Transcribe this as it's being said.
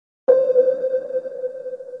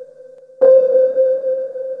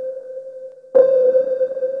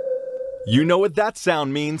You know what that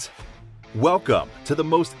sound means. Welcome to the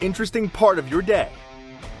most interesting part of your day.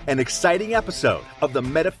 An exciting episode of the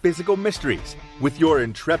Metaphysical Mysteries with your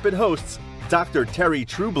intrepid hosts, Dr. Terry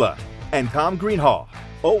Trueblood and Tom Greenhall,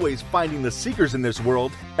 always finding the seekers in this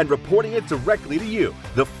world and reporting it directly to you,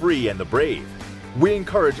 the free and the brave. We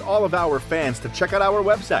encourage all of our fans to check out our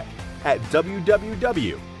website at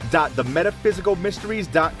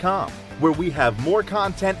www.themetaphysicalmysteries.com, where we have more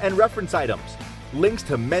content and reference items, links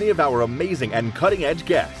to many of our amazing and cutting-edge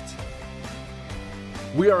guests.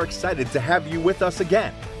 We are excited to have you with us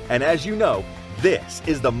again. And as you know, this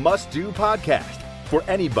is the must-do podcast for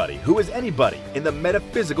anybody who is anybody in the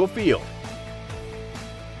metaphysical field.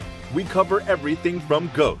 We cover everything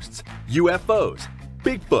from ghosts, UFOs,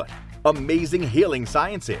 Bigfoot, amazing healing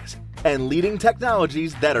sciences, and leading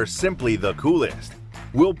technologies that are simply the coolest.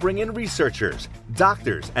 We'll bring in researchers,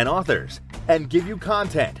 doctors, and authors, and give you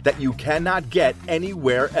content that you cannot get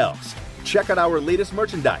anywhere else. Check out our latest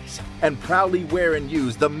merchandise and proudly wear and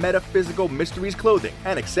use the Metaphysical Mysteries clothing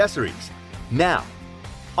and accessories. Now,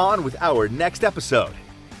 on with our next episode.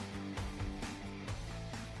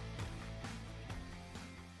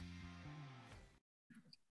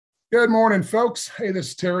 Good morning, folks. Hey, this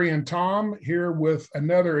is Terry and Tom here with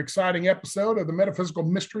another exciting episode of the Metaphysical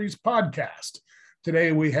Mysteries podcast.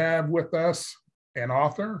 Today we have with us an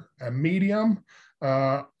author, a medium,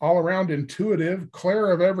 all-around intuitive,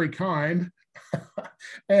 clair of every kind,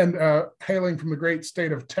 and hailing from the great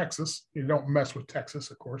state of Texas. You don't mess with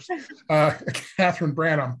Texas, of course. Katharine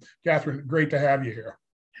Branham. Katharine, great to have you here.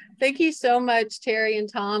 Thank you so much, Terry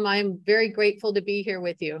and Tom. I'm very grateful to be here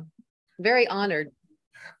with you. Very honored.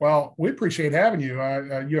 Well, we appreciate having you.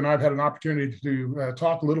 You and I have had an opportunity to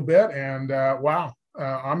talk a little bit, and wow,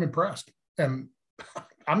 I'm impressed. And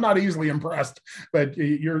I'm not easily impressed, but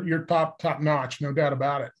you're top notch, no doubt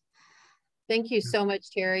about it. Thank you so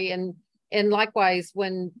much, Terry. And likewise,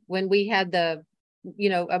 when we had a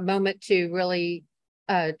moment to really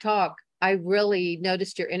talk, I really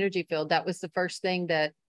noticed your energy field. That was the first thing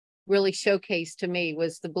that really showcased to me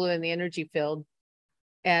was the blue in the energy field.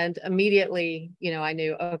 And immediately, I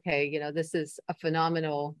knew, okay, this is a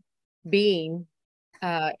phenomenal being.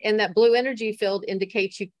 And that blue energy field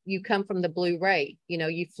indicates you come from the blue ray.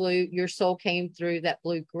 Your soul came through that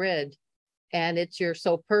blue grid, and it's your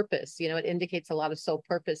soul purpose. It indicates a lot of soul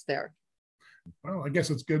purpose there. Well, I guess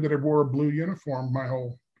it's good that I wore a blue uniform my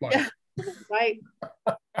whole life. Right.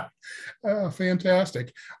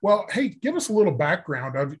 Fantastic. Well, hey, give us a little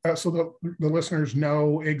background of so the listeners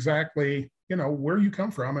know exactly, where you come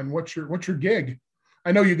from and what's your gig.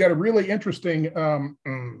 I know you got a really interesting,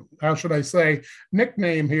 how should I say,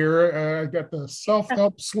 nickname here. I got the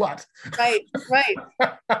self-help slut. Right.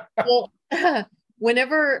 Well,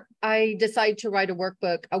 whenever I decide to write a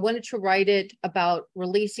workbook, I wanted to write it about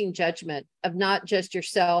releasing judgment of not just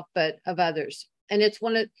yourself, but of others. And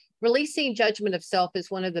releasing judgment of self is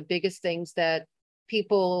one of the biggest things that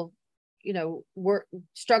people,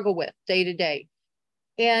 struggle with day to day.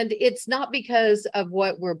 And it's not because of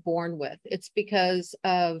what we're born with. It's because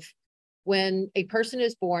of when a person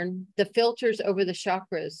is born, the filters over the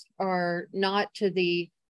chakras are not to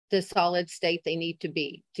the solid state they need to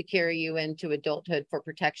be to carry you into adulthood for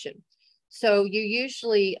protection. So you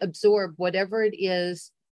usually absorb whatever it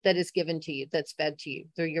is that is given to you, that's fed to you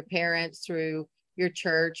through your parents, through your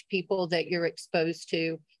church, people that you're exposed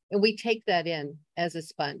to. And we take that in as a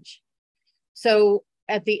sponge. So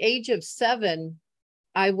at the age of 7,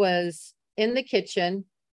 I was in the kitchen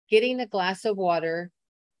getting a glass of water,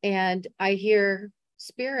 and I hear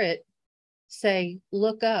spirit say,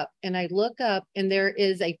 look up. And I look up, and there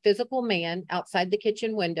is a physical man outside the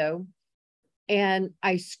kitchen window, and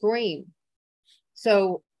I scream.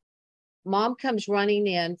 So Mom comes running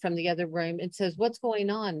in from the other room and says, what's going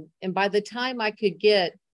on? And by the time I could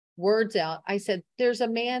get words out, I said, there's a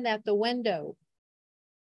man at the window.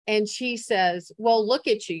 And she says, well, look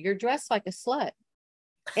at you. You're dressed like a slut.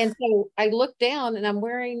 And so I look down, and I'm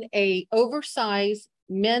wearing a oversized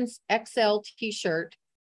men's XL t-shirt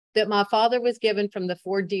that my father was given from the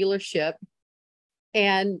Ford dealership.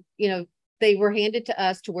 And, they were handed to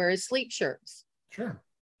us to wear as sleep shirts. Sure.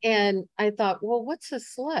 And I thought, well, what's a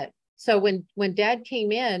slut? So when Dad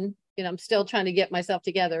came in, I'm still trying to get myself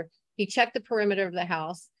together. He checked the perimeter of the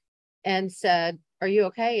house and said, are you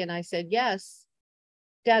okay? And I said, yes.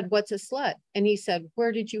 Dad, what's a slut? And he said,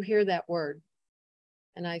 where did you hear that word?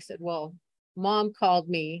 And I said, well, Mom called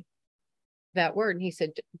me that word. And he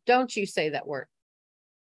said, don't you say that word.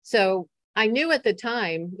 So I knew at the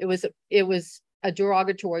time it was a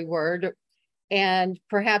derogatory word, and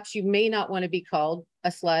perhaps you may not want to be called a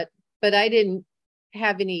slut, but I didn't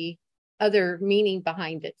have any other meaning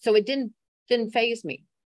behind it. So it didn't faze me.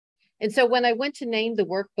 And so when I went to name the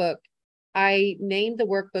workbook, I named the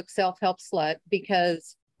workbook Self-Help Slut,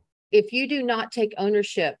 because if you do not take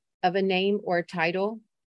ownership of a name or a title,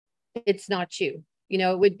 it's not you.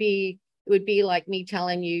 It would be like me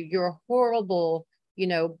telling you you're a horrible,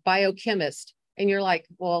 biochemist. And you're like,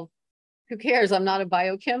 well, who cares? I'm not a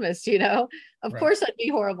biochemist, Of Right. course I'd be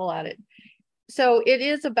horrible at it. So it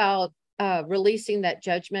is about releasing that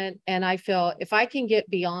judgment. And I feel if I can get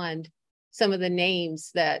beyond some of the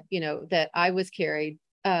names that, that I was carried,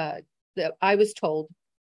 that I was told,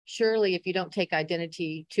 surely if you don't take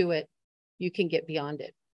identity to it, you can get beyond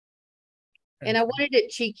it. And I wanted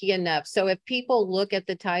it cheeky enough. So if people look at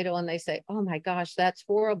the title and they say, oh my gosh, that's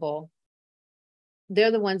horrible,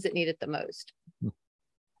 they're the ones that need it the most.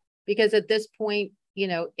 Because at this point,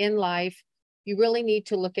 in life, you really need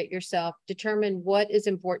to look at yourself, determine what is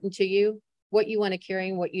important to you, what you want to carry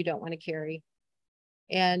and what you don't want to carry.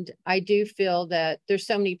 And I do feel that there's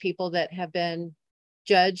so many people that have been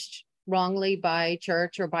judged wrongly by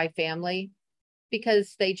church or by family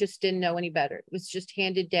because they just didn't know any better. It was just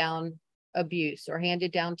handed down abuse or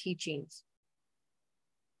handed down teachings.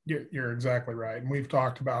 You're exactly right. And we've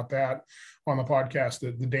talked about that on the podcast,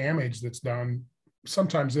 that the damage that's done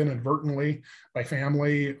sometimes inadvertently by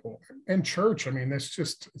family and church. I mean, it's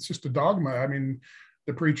just a dogma. I mean,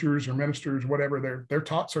 the preachers or ministers, whatever, they're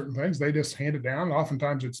taught certain things. They just hand it down.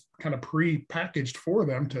 Oftentimes it's kind of pre-packaged for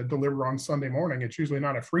them to deliver on Sunday morning. It's usually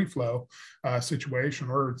not a free flow situation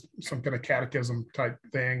or some kind of catechism type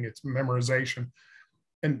thing. It's memorization.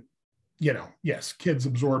 And, yes, kids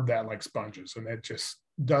absorb that like sponges, and it just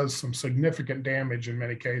does some significant damage in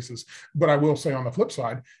many cases. But I will say on the flip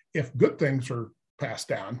side, if good things are passed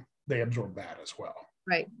down, they absorb that as well.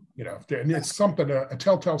 Right. And it's something, a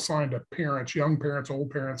telltale sign to parents, young parents,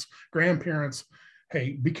 old parents, grandparents.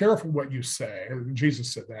 Hey, be careful what you say.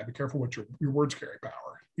 Jesus said that. Be careful what your words carry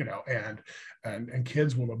power, and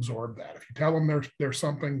kids will absorb that. If you tell them there's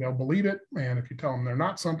something, they'll believe it. And if you tell them they're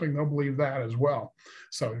not something, they'll believe that as well.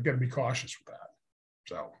 So you've got to be cautious with that.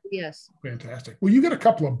 So yes. Fantastic. Well, you got a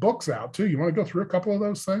couple of books out too. You want to go through a couple of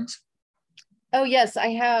those things? Oh, yes. I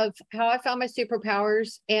have How I Found My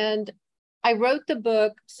Superpowers. And I wrote the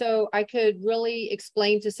book so I could really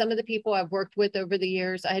explain to some of the people I've worked with over the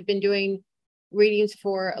years. I had been doing readings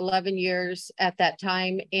for 11 years at that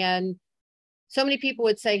time. And so many people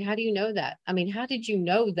would say, how do you know that? I mean, how did you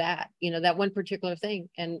know that, that one particular thing?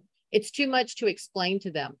 And it's too much to explain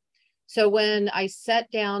to them. So when I sat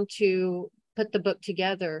down to put the book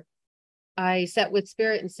together, I sat with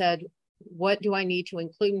Spirit and said, what do I need to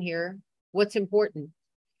include in here? What's important?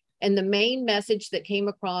 And the main message that came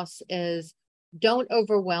across is don't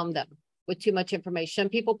overwhelm them with too much information.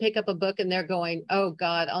 People pick up a book and they're going, oh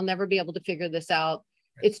God, I'll never be able to figure this out.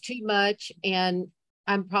 It's too much and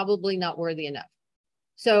I'm probably not worthy enough.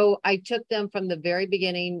 So I took them from the very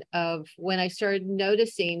beginning of when I started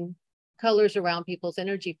noticing colors around people's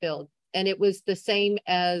energy field. And it was the same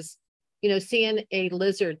as, seeing a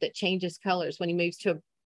lizard that changes colors when he moves to a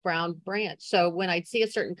brown branch. So when I'd see a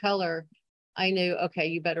certain color, I knew, okay,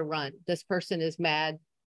 you better run. This person is mad.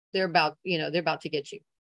 They're about to get you.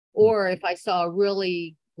 Or if I saw a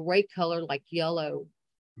really great color like yellow,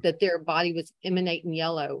 that their body was emanating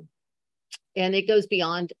yellow, and it goes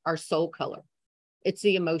beyond our soul color. It's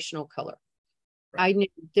the emotional color. Right. I knew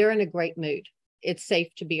they're in a great mood. It's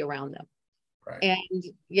safe to be around them. Right. And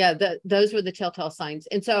yeah, those were the telltale signs.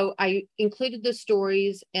 And so I included the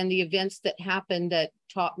stories and the events that happened that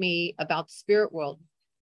taught me about the spirit world.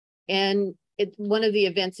 And one of the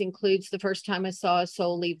events includes the first time I saw a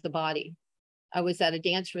soul leave the body. I was at a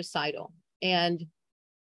dance recital. And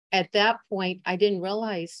at that point, I didn't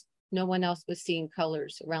realize no one else was seeing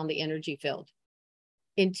colors around the energy field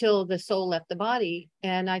until the soul left the body.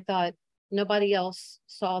 And I thought nobody else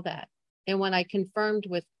saw that. And when I confirmed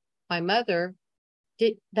with my mother,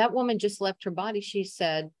 did that woman just left her body? She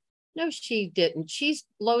said, no, she didn't. She's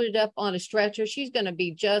loaded up on a stretcher. She's going to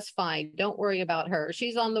be just fine. Don't worry about her.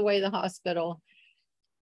 She's on the way to the hospital.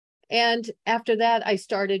 And after that, I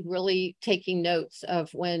started really taking notes of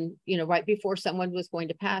when, right before someone was going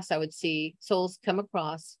to pass, I would see souls come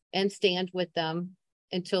across and stand with them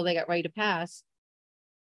until they got ready to pass,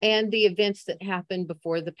 and the events that happened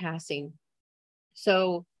before the passing.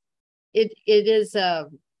 So it is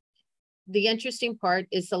the interesting part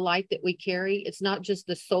is the light that we carry. It's not just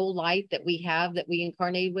the soul light that we have that we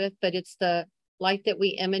incarnate with, but it's the light that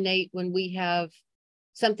we emanate when we have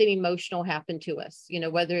something emotional happen to us,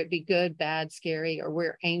 whether it be good, bad, scary, or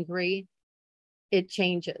we're angry, it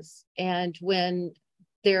changes. And when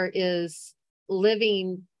there is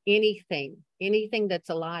living anything that's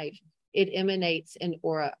alive, it emanates an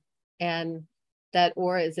aura. And that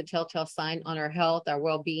aura is a telltale sign on our health, our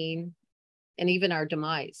well-being, and even our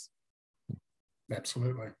demise.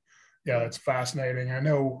 Absolutely. Yeah, that's fascinating. I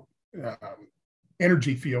know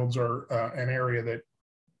energy fields are an area that,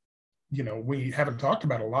 we haven't talked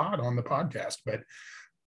about a lot on the podcast,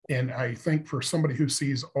 and I think for somebody who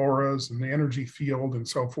sees auras and the energy field and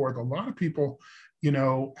so forth, a lot of people,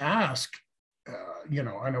 ask, I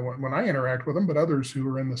know when I interact with them, but others who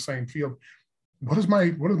are in the same field, what does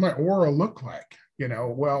my aura look like?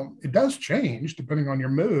 Well, it does change depending on your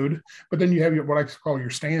mood, but then you have what I call your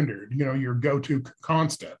standard, your go-to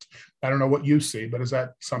constant. I don't know what you see, but is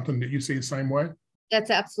that something that you see the same way?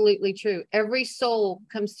 That's absolutely true. Every soul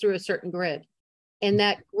comes through a certain grid, and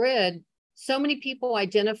that grid, so many people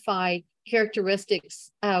identify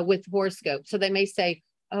characteristics with horoscope. So they may say,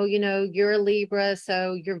 oh, you're a Libra,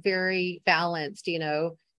 so you're very balanced,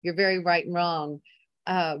 you're very right and wrong.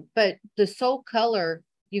 But the soul color,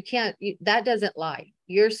 that doesn't lie.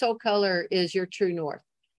 Your soul color is your true north.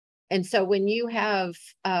 And so when you have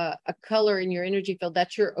a color in your energy field,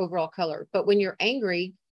 that's your overall color. But when you're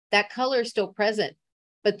angry, that color is still present,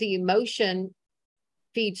 but the emotion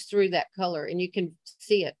feeds through that color and you can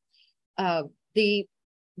see it.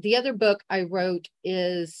 The other book I wrote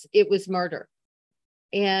It Was Murder.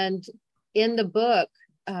 And in the book,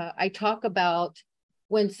 I talk about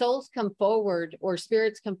when souls come forward or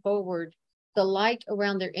spirits come forward, the light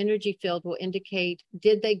around their energy field will indicate,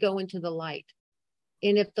 did they go into the light?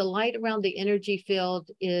 And if the light around the energy field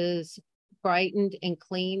is brightened and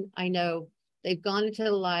clean, I know they've gone into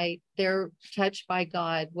the light, they're touched by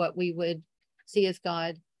God, what we would see as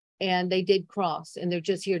God, and they did cross and they're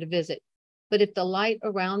just here to visit. But if the light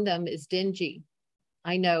around them is dingy,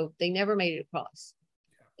 I know they never made it across.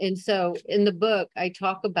 And so in the book, I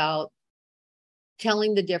talk about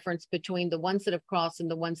telling the difference between the ones that have crossed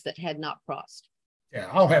and the ones that had not crossed. Yeah,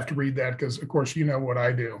 I'll have to read that because, of course, you know what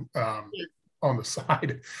I do on the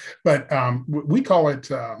side. But we call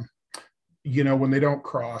it, when they don't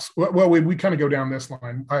cross. Well, we kind of go down this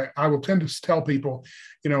line. I will tend to tell people,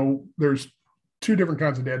 there's two different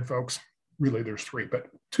kinds of dead folks. Really, there's three, but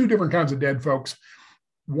two different kinds of dead folks.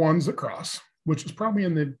 Ones that cross, which is probably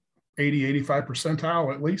in the 80, 85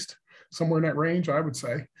 percentile, at least somewhere in that range, I would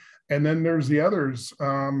say. And then there's the others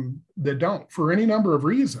that don't, for any number of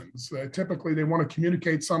reasons. Typically, they want to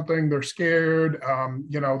communicate something. They're scared.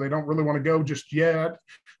 They don't really want to go just yet.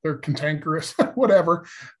 They're cantankerous, whatever.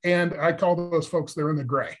 And I call those folks, they're in the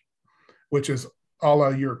gray, which is a la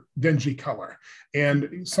your dingy color.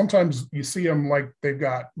 And sometimes you see them like they've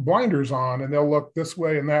got blinders on and they'll look this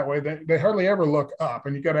way and that way. They hardly ever look up.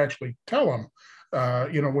 And you got to actually tell them,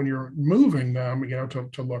 when you're moving them,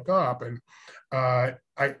 to look up. And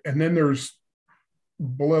and then there's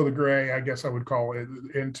below the gray, I guess I would call it,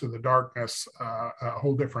 into the darkness, a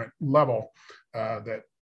whole different level that,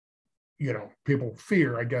 people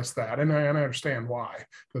fear, I guess that. And I understand why,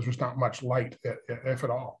 because there's not much light, if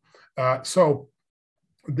at all. So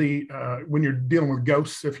when you're dealing with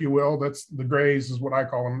ghosts, if you will, that's the grays is what I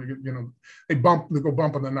call them. They go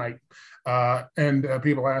bump in the night. And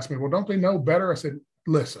people ask me, well, don't they know better? I said,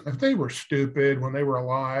 listen, if they were stupid when they were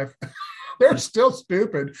alive, they're still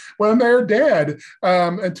stupid when they're dead,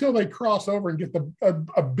 until they cross over and get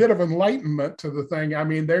a bit of enlightenment to the thing. I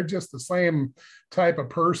mean, they're just the same type of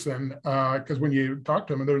person, because when you talk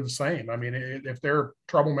to them, they're the same. I mean, if they're a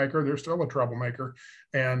troublemaker, they're still a troublemaker.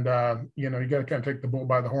 And, you got to kind of take the bull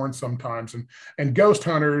by the horn sometimes. And ghost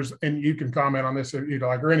hunters, and you can comment on this if you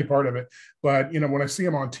like, or any part of it. But, when I see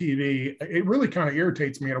them on TV, it really kind of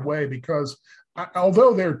irritates me in a way, because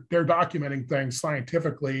although they're documenting things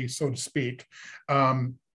scientifically, so to speak,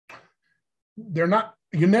 they're not.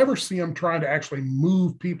 You never see them trying to actually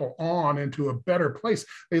move people on into a better place.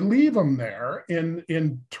 They leave them there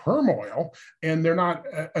in turmoil, and they're not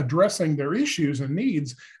addressing their issues and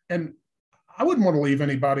needs. And I wouldn't want to leave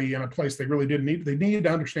anybody in a place they really didn't need. They need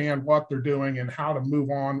to understand what they're doing and how to move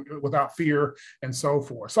on without fear and so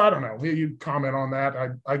forth. So I don't know. You comment on that.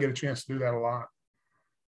 I get a chance to do that a lot.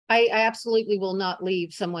 I absolutely will not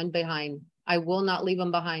leave someone behind. I will not leave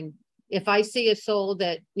them behind. If I see a soul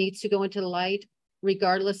that needs to go into the light,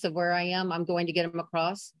 regardless of where I am, I'm going to get them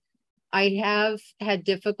across. I have had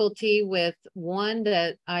difficulty with one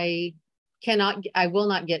that I will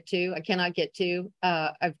not get to. I cannot get to.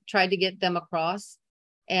 I've tried to get them across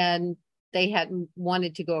and they hadn't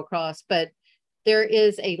wanted to go across, but there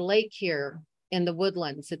is a lake here in the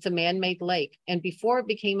woodlands. It's a man-made lake. And before it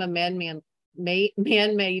became a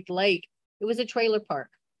man-made lake, it was a trailer park.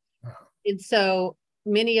 And so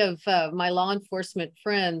many of my law enforcement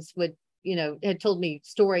friends would had told me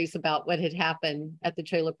stories about what had happened at the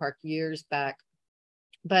trailer park years back.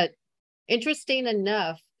 But interesting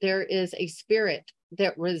enough, there is a spirit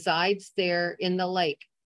that resides there in the lake.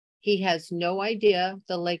 He has no idea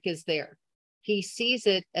the lake is there. He sees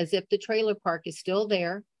it as if the trailer park is still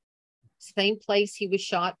there, same place he was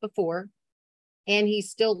shot before, and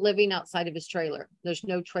he's still living outside of his trailer. There's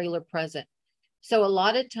no trailer present. So a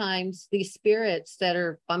lot of times these spirits that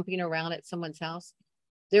are bumping around at someone's house,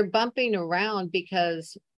 they're bumping around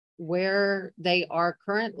because where they are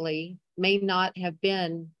currently may not have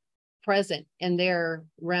been present in their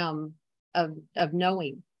realm of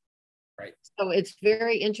knowing. Right. So it's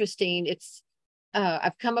very interesting.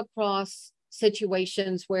 I've come across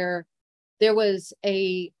situations where there was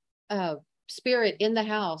a spirit in the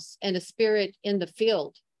house and a spirit in the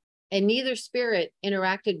field, and neither spirit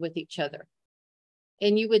interacted with each other.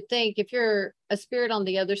 And you would think, if you're a spirit on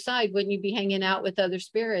the other side, wouldn't you be hanging out with other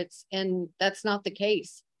spirits? And that's not the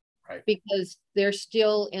case. Right. Because they're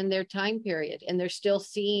still in their time period and they're still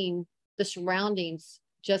seeing the surroundings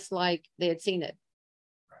just like they had seen it.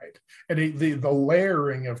 Right. And the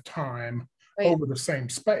layering of time over the same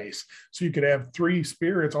space. So you could have three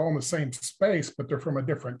spirits all in the same space, but they're from a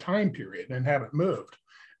different time period and haven't moved.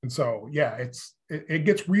 And so, yeah, it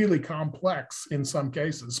gets really complex in some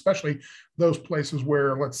cases, especially those places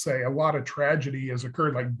where, let's say, a lot of tragedy has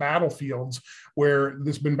occurred, like battlefields, where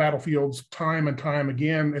there's been battlefields time and time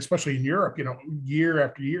again, especially in Europe, year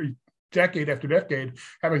after year, decade after decade,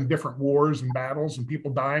 having different wars and battles and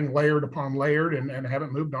people dying layered upon layered and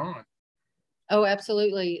haven't moved on. Oh,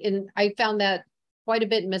 absolutely. And I found that quite a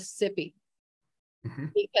bit in Mississippi. Mm-hmm.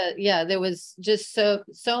 Because, yeah, there was just so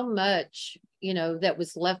much, that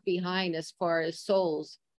was left behind as far as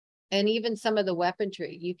souls. And even some of the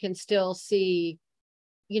weaponry, you can still see,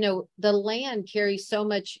 the land carries so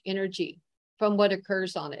much energy from what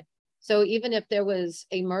occurs on it. So even if there was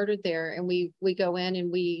a murder there and we go in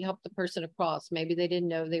and we help the person across, maybe they didn't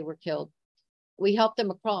know they were killed, we help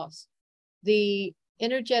them across. The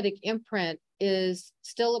energetic imprint is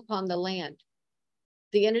still upon the land.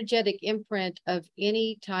 The energetic imprint of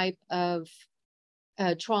any type of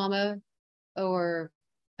trauma or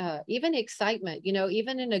even excitement,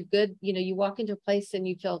 even in a good, you walk into a place and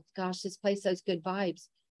you feel, gosh, this place has good vibes.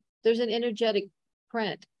 There's an energetic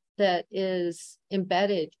print that is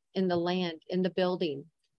embedded in the land, in the building,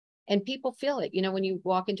 and people feel it, when you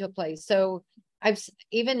walk into a place. So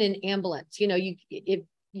even in ambulance, if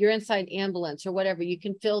you're inside ambulance or whatever, you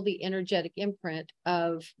can feel the energetic imprint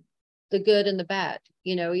of the good and the bad,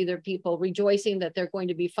 either people rejoicing that they're going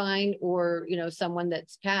to be fine or, someone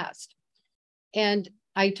that's passed. And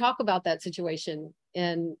I talk about that situation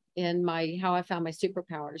in my, how I found my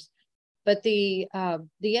superpowers, but the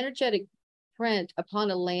energetic print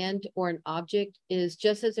upon a land or an object is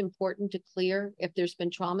just as important to clear if there's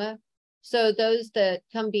been trauma. So those that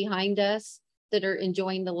come behind us that are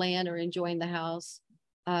enjoying the land or enjoying the house,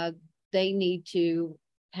 they need to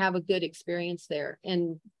have a good experience there.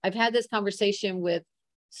 And I've had this conversation with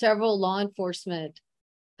several law enforcement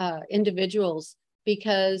individuals,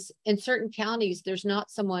 because in certain counties, there's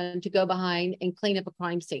not someone to go behind and clean up a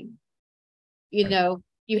crime scene.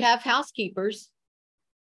 You have housekeepers.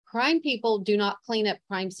 Crime people do not clean up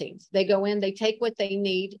crime scenes. They go in, they take what they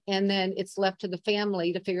need, and then it's left to the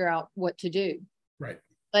family to figure out what to do. Right.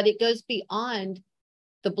 But it goes beyond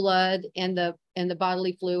the blood and the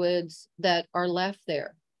bodily fluids that are left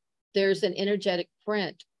there. There's an energetic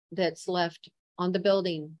print that's left on the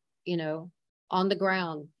building, on the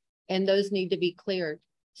ground, and those need to be cleared.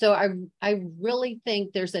 So I really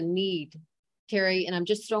think there's a need, Terry, and I'm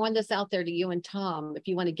just throwing this out there to you and Tom, if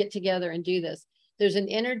you want to get together and do this. There's an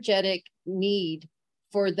energetic need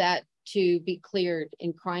for that to be cleared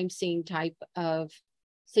in crime scene type of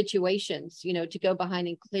situations, to go behind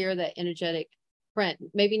and clear that energetic print,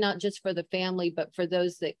 maybe not just for the family, but for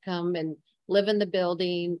those that come and live in the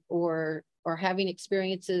building or having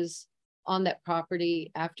experiences on that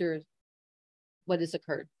property after what has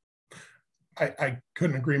occurred. I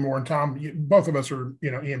couldn't agree more. And Tom, both of us are,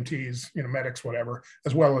 EMTs, medics, whatever,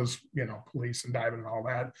 as well as, police and diving and all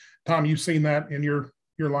that. Tom, you've seen that in your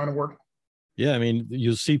line of work? Yeah. I mean,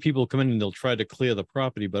 you'll see people come in and they'll try to clear the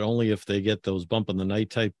property, but only if they get those bump in the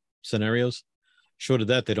night type scenarios. Short of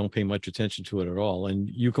that, they don't pay much attention to it at all. And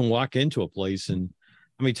you can walk into a place, and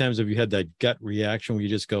how many times have you had that gut reaction where you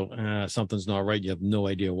just go, something's not right. You have no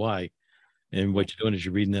idea why. And what you're doing is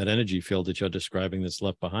you're reading that energy field that you're describing that's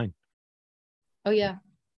left behind. Oh, yeah.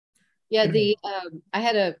 Yeah. I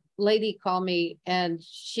had a lady call me, and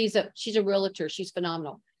she's a realtor. She's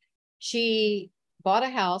phenomenal. She bought a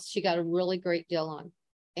house she got a really great deal on.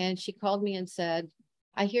 And she called me and said,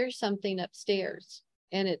 I hear something upstairs,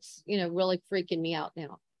 and it's, really freaking me out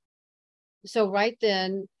now. So right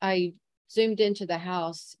then I zoomed into the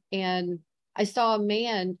house, and I saw a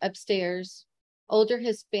man upstairs, older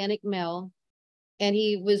Hispanic male, and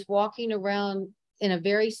he was walking around in a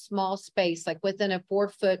very small space, like within a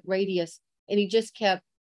 4-foot radius. And he just kept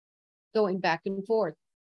going back and forth.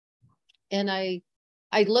 And I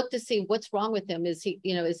looked to see what's wrong with him. Is he,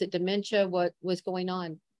 is it dementia? What was going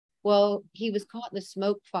on? Well, he was caught in the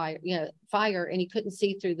smoke fire, and he couldn't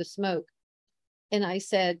see through the smoke. And I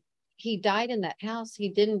said, he died in that house. He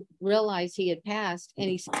didn't realize he had passed, and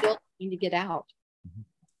he's still trying to get out.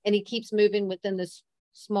 And he keeps moving within this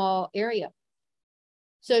small area.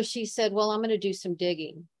 So she said, well, I'm going to do some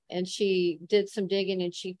digging. And she did some digging,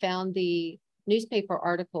 and she found the newspaper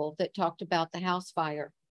article that talked about the house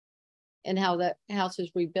fire and how the house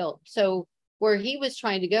was rebuilt. So where he was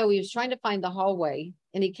trying to go, he was trying to find the hallway,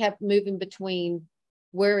 and he kept moving between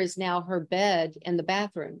where is now her bed and the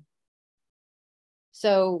bathroom.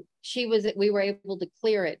 So we were able to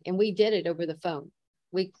clear it, and we did it over the phone.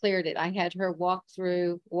 We cleared it. I had her walked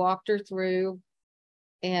her through,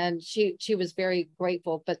 and she was very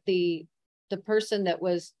grateful. But the person that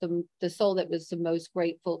was the soul that was the most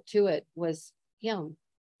grateful to it was him,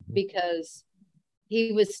 because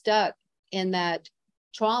he was stuck in that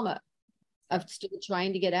trauma of still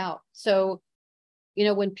trying to get out. So,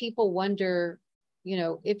 when people wonder,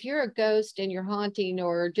 if you're a ghost and you're haunting,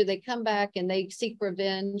 or do they come back and they seek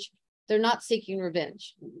revenge? They're not seeking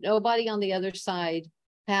revenge. Nobody on the other side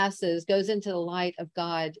goes into the light of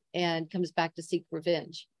God and comes back to seek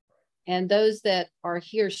revenge. And those that are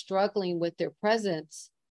here struggling with their presence,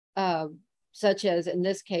 such as in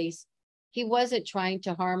this case, he wasn't trying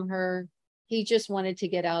to harm her. He just wanted to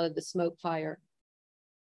get out of the smoke fire.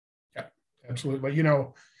 Yeah, absolutely.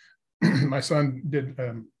 My son did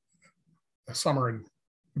a summer in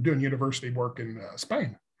doing university work in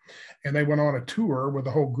Spain, and they went on a tour with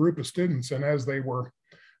a whole group of students. And as they were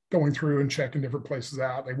going through and checking different places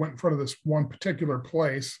out, they went in front of this one particular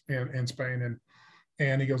place in Spain,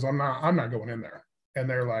 and he goes, I'm not going in there. And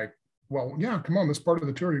they're like, well, yeah, come on, this part of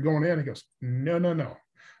the tour you're going in. He goes, no,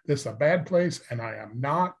 this is a bad place, and I am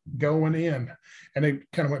not going in. And they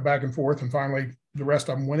kind of went back and forth, and finally the rest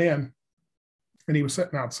of them went in, and he was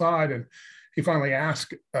sitting outside, and he finally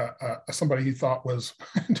asked somebody he thought was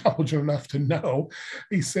intelligent enough to know.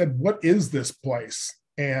 He said, what is this place?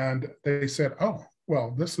 And they said, oh,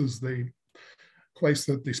 well, this is the place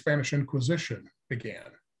that the Spanish Inquisition began.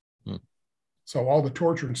 So all the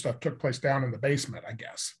torture and stuff took place down in the basement, I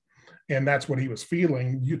guess. And that's what he was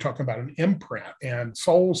feeling. You're talking about an imprint and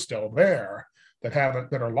souls still there that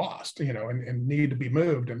are lost, and need to be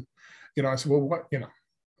moved. And, I said, well, what,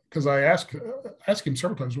 because I ask him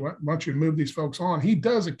several times, why don't you move these folks on? He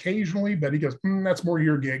does occasionally, but he goes, that's more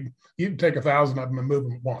your gig. You can take 1,000 of them and move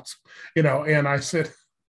them at once, and I said,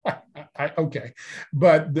 okay.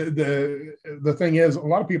 But the thing is, a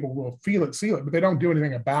lot of people will feel it, see it, but they don't do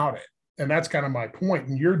anything about it. And that's kind of my point.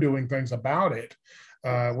 And you're doing things about it,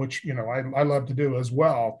 which, I love to do as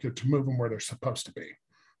well, to move them where they're supposed to be,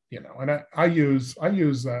 and I use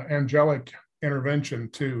angelic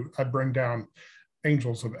intervention I bring down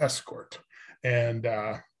angels of escort, and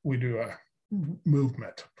we do a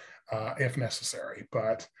movement if necessary.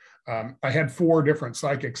 But I had 4 different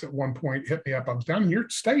psychics at one point hit me up. I was down in your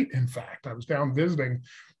state, in fact. I was down visiting,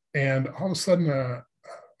 and all of a sudden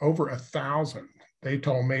over 1,000. They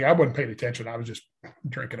told me, I wasn't paying attention. I was just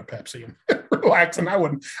drinking a Pepsi and relaxing. I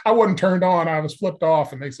wasn't turned on. I was flipped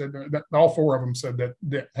off. And they said that all 4 of them said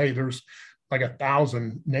that hey, there's like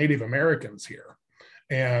 1,000 Native Americans here,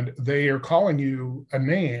 and they are calling you a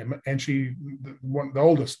name. And the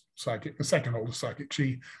oldest psychic, the second oldest psychic,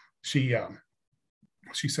 she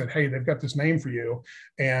said, hey, they've got this name for you.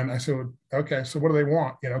 And I said, okay, so what do they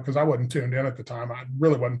want? Because I wasn't tuned in at the time. I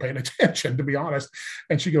really wasn't paying attention, to be honest.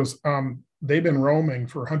 And she goes, they've been roaming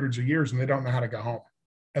for hundreds of years, and they don't know how to go home,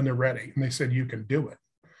 and they're ready. And they said, you can do it.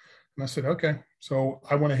 And I said, okay. So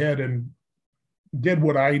I went ahead and did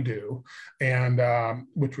what I do, and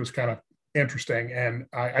which was kind of interesting. And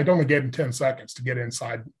I only gave them 10 seconds to get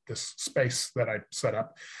inside this space that I set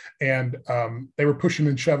up. And they were pushing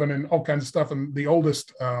and shoving and all kinds of stuff. And the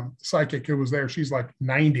oldest psychic who was there, she's like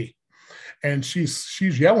 90. And she's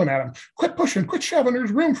yelling at him, quit pushing, quit shoving.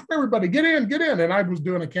 There's room for everybody. Get in, get in. And I was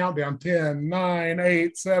doing a countdown, 10, 9,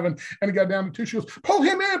 8, 7. And it got down to 2. She goes, pull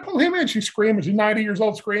him in, pull him in. She's screaming. She's 90 years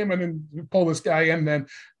old screaming, and pull this guy in. And then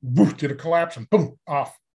woof, did a collapse, and boom,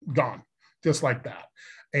 off, gone, just like that.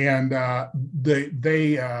 And the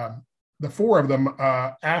 4 of them,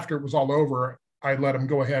 after it was all over, I let them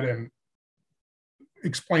go ahead and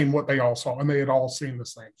explain what they all saw, and they had all seen the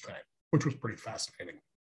same thing, which was pretty fascinating.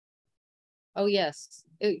 Oh, yes.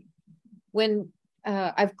 When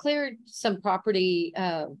I've cleared some property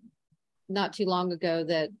not too long ago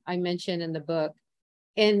that I mentioned in the book,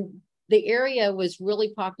 and the area was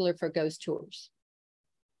really popular for ghost tours.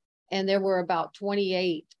 And there were about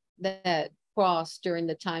 28 that crossed during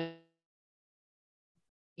the time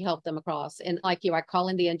we helped them across. And like you, I call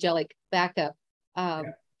in the angelic backup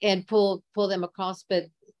and pull them across. But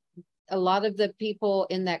a lot of the people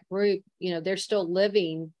in that group, you know, they're still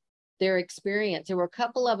living their experience. There were a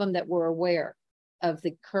couple of them that were aware of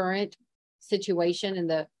the current situation and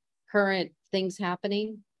the current things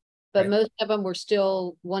happening, but most of them were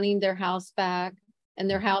still wanting their house back, and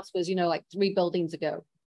their house was, you know, like 3 buildings ago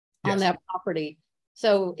on that property.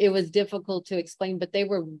 So it was difficult to explain, but they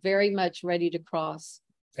were very much ready to cross.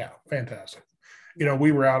 Yeah, fantastic. You know,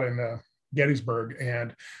 we were out in Gettysburg,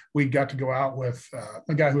 and we got to go out with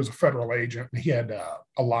a guy who was a federal agent. He had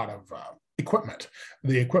a lot of equipment,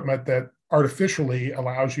 the equipment that artificially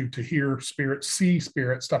allows you to hear spirits, see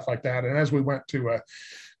spirits, stuff like that. And as we went to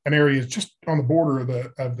an area just on the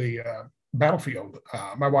border of the battlefield,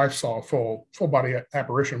 my wife saw a full body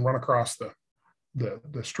apparition run across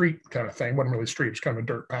the street kind of thing. Wasn't really a street, it was kind of a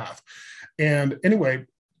dirt path. And anyway,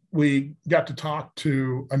 we got to talk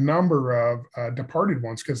to a number of departed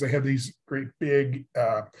ones, because they had these great big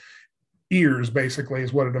ears, basically,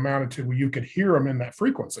 is what it amounted to, where you could hear them in that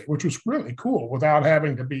frequency, which was really cool without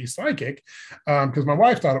having to be psychic, because my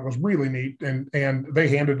wife thought it was really neat, and they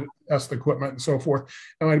handed us the equipment and so forth.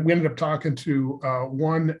 And we ended up talking to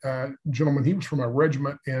one gentleman. He was from a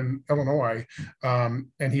regiment in Illinois,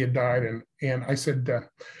 and he had died. And I said,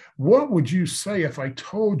 what would you say if I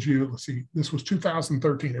told you, let's see, this was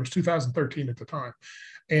 2013. It was 2013 at the time.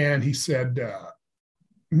 And he said,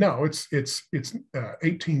 no, it's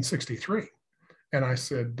 1863. And I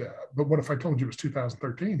said, but what if I told you it was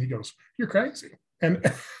 2013? He goes, you're crazy.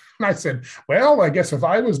 And I said, well, I guess if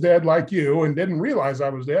I was dead like you and didn't realize I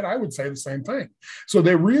was dead, I would say the same thing. So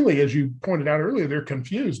they really, as you pointed out earlier, they're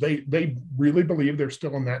confused. They really believe they're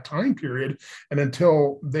still in that time period. And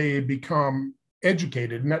until they become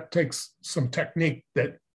educated, and that takes some technique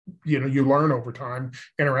that, you know, you learn over time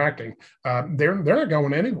interacting, they're not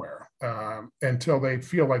going anywhere until they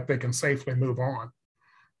feel like they can safely move on.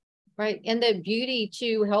 Right. And the beauty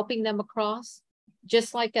to helping them across,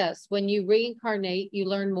 just like us, when you reincarnate, you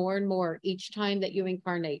learn more and more each time that you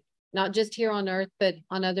incarnate, not just here on Earth, but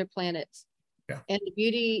on other planets. Yeah. And the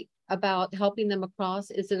beauty about helping them across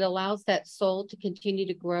is it allows that soul to continue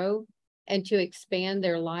to grow and to expand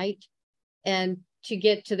their light and to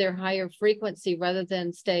get to their higher frequency rather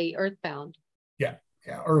than stay earthbound. Yeah.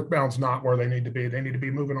 Earthbound's not where they need to be. They need to be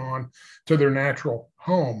moving on to their natural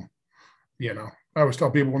home. You know, I always tell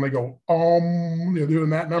people when they go, they're doing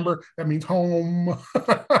that number, that means home.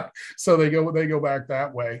 So they go back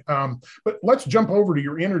that way. But let's jump over to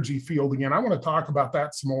your energy field again. I want to talk about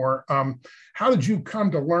that some more. How did you come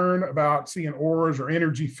to learn about seeing auras or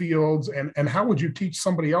energy fields, and how would you teach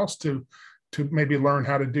somebody else to maybe learn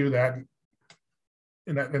how to do that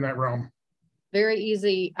in that realm? Very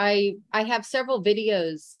easy. I have several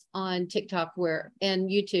videos on TikTok and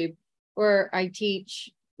YouTube where I teach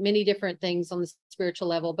many different things on the spiritual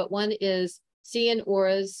level, but one is seeing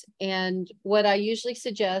auras. And what I usually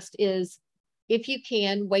suggest is, if you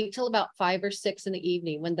can, wait till about 5 or 6 in the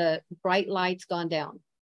evening when the bright light's gone down,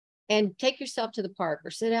 and take yourself to the park or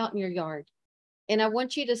sit out in your yard. And I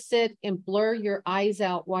want you to sit and blur your eyes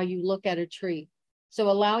out while you look at a tree. So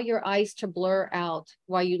allow your eyes to blur out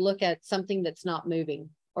while you look at something that's not moving,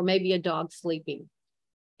 or maybe a dog sleeping.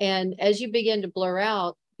 And as you begin to blur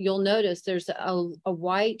out, you'll notice there's a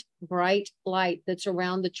white, bright light that's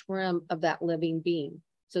around the trim of that living being.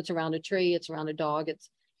 So it's around a tree, it's around a dog.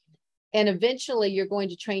 And eventually you're going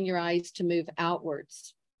to train your eyes to move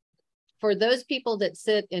outwards. For those people that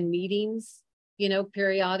sit in meetings, you know,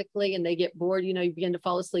 periodically, and they get bored, you know, you begin to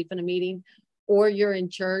fall asleep in a meeting, or you're in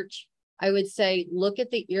church, I would say, look at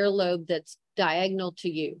the earlobe that's diagonal to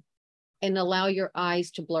you and allow your eyes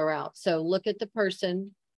to blur out. So look at the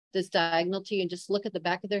person that's diagonal to you and just look at the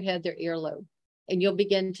back of their head, their earlobe, and you'll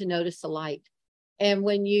begin to notice the light. And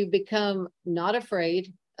when you become not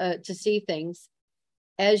afraid to see things,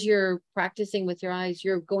 as you're practicing with your eyes,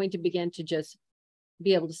 you're going to begin to just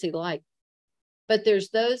be able to see the light. But there's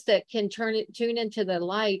those that can tune into the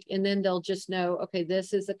light, and then they'll just know, okay,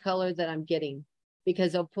 this is the color that I'm getting,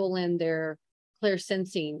 because they'll pull in their clear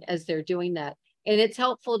sensing as they're doing that. And it's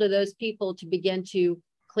helpful to those people to begin to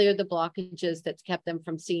clear the blockages that's kept them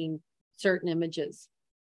from seeing certain images.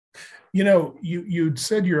 You know, you'd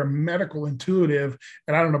said you're a medical intuitive,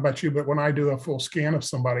 and I don't know about you, but when I do a full scan of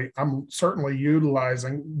somebody, I'm certainly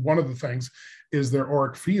utilizing one of the things is their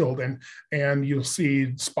auric field, and you'll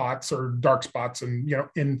see spots or dark spots, and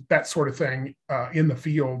in that sort of thing in the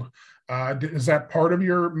field. Is that part of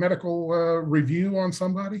your medical review on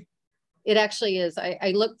somebody? It actually is.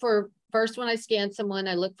 I look for, first when I scan someone,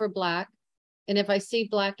 I look for black, and if I see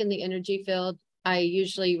black in the energy field, I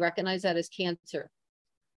usually recognize that as cancer.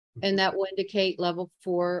 And that will indicate level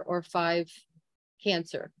 4 or 5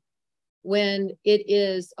 cancer. When it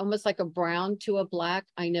is almost like a brown to a black,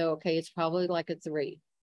 I know, okay, it's probably like a 3.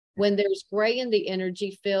 When there's gray in the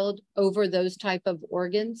energy field over those type of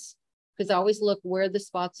organs, because I always look where the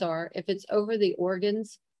spots are. If it's over the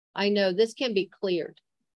organs, I know this can be cleared,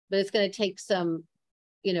 but it's going to take some,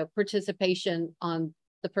 participation on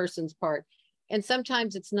the person's part. And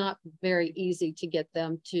sometimes it's not very easy to get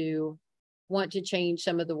them to want to change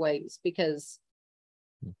some of the ways, because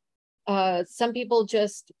some people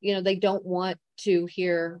just, they don't want to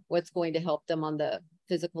hear what's going to help them on the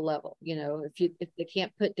physical level, if they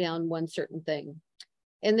can't put down one certain thing.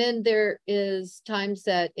 And then there is times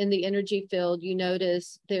that in the energy field, you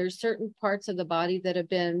notice there's certain parts of the body that have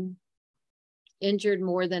been injured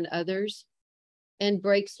more than others, and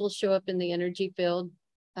breaks will show up in the energy field.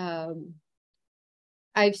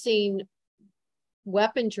 I've seen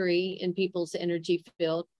weaponry in people's energy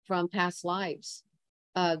field from past lives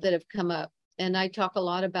that have come up. And I talk a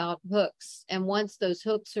lot about hooks. And once those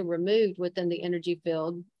hooks are removed within the energy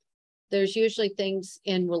field, there's usually things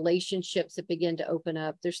in relationships that begin to open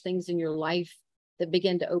up. There's things in your life that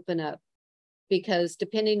begin to open up, because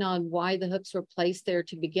depending on why the hooks were placed there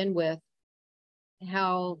to begin with,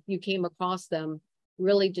 how you came across them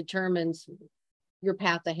really determines your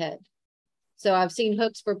path ahead. So I've seen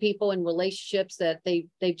hooks for people in relationships that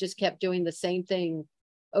they've just kept doing the same thing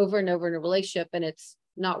over and over in a relationship, and it's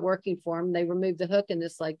not working for them. They remove the hook, and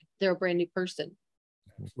it's like they're a brand new person.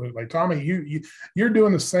 Absolutely. Tommy, you're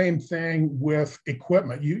doing the same thing with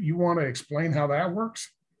equipment. You want to explain how that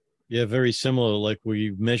works? Yeah, very similar. Like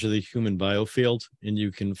we measure the human biofield, and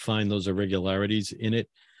you can find those irregularities in it.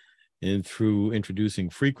 And through introducing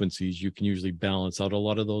frequencies, you can usually balance out a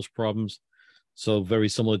lot of those problems. So very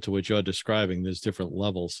similar to what you're describing, there's different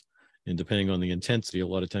levels. And depending on the intensity, a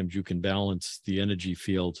lot of times you can balance the energy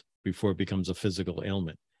field before it becomes a physical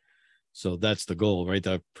ailment. So that's the goal, right?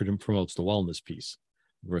 That promotes the wellness piece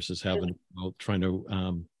versus having, trying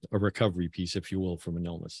to, a recovery piece, if you will, from an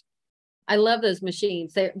illness. I love those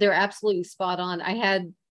machines. They're absolutely spot on. I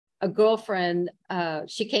had a girlfriend,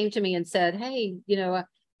 she came to me and said, hey, I'm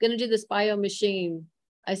going to do this bio machine.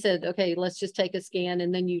 I said, okay, let's just take a scan,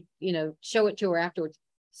 and then you show it to her afterwards.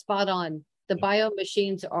 Spot on. The bio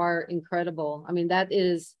machines are incredible. I mean, that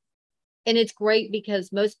is, and it's great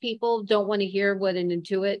because most people don't want to hear what an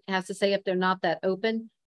intuit has to say if they're not that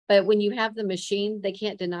open. But when you have the machine, they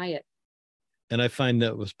can't deny it. And I find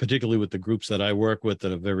that was particularly with the groups that I work with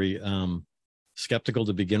that are very skeptical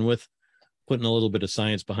to begin with, putting a little bit of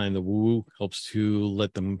science behind the woo-woo helps to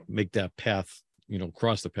let them make that path,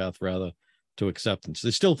 cross the path rather, to acceptance.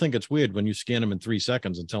 They still think it's weird when you scan them in 3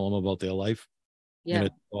 seconds and tell them about their life. Yeah. And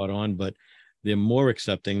it's spot on, but they're more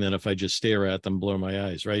accepting than if I just stare at them, blur my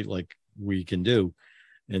eyes, right? Like we can do,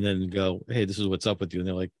 and then go, hey, this is what's up with you. And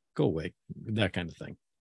they're like, go away, that kind of thing.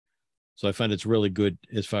 So I find it's really good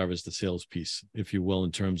as far as the sales piece, if you will,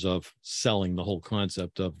 in terms of selling the whole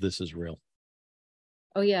concept of this is real.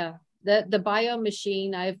 Oh yeah. The bio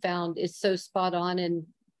machine I've found is so spot on, and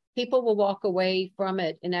people will walk away from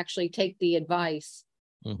it and actually take the advice,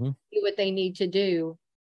 do what they need to do,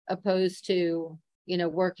 opposed to,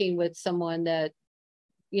 working with someone that,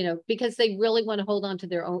 because they really want to hold on to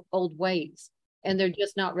their own old ways, and they're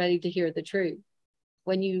just not ready to hear the truth.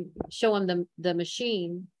 When you show them the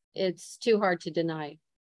machine, it's too hard to deny.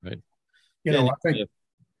 Right. I think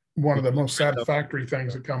one of the most satisfactory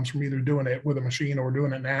things that comes from either doing it with a machine or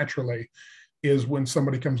doing it naturally is when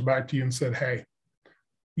somebody comes back to you and said, hey,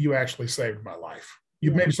 you actually saved my life.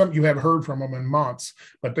 Maybe something you haven't heard from them in months,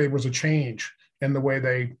 but there was a change in the way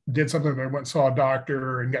they did something. They went and saw a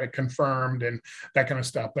doctor and got it confirmed and that kind of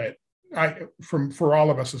stuff. But for all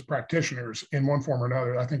of us as practitioners in one form or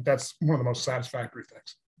another, I think that's one of the most satisfactory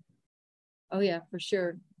things. Oh yeah, for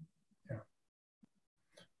sure.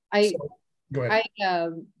 Yeah. Go ahead. I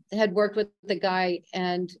had worked with the guy,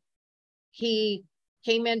 and he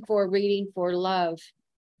came in for a reading for love,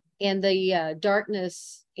 and the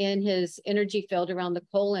darkness in his energy field around the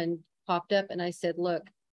colon popped up. And I said, look,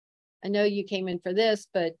 I know you came in for this,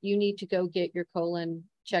 but you need to go get your colon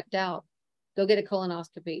checked out. Go get a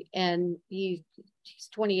colonoscopy. And he's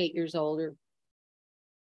 28 years old, or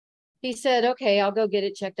he said, okay, I'll go get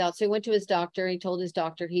it checked out. So he went to his doctor. He told his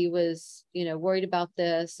doctor he was, worried about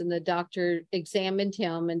this. And the doctor examined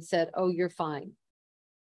him and said, oh, you're fine.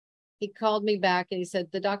 He called me back and he said,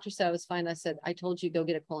 the doctor said I was fine. I said, I told you go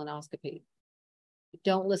get a colonoscopy.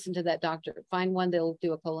 Don't listen to that doctor. Find one that'll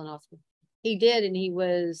do a colonoscopy. He did, and he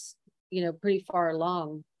was, pretty far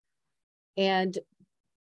along. And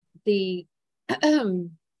the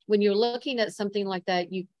when you're looking at something like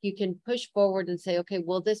that, you can push forward and say, okay,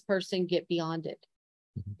 will this person get beyond it?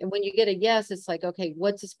 Mm-hmm. And when you get a yes, it's like, okay,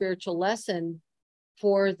 what's a spiritual lesson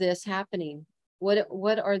for this happening?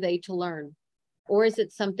 What are they to learn? Or is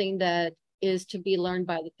it something that is to be learned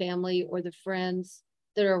by the family or the friends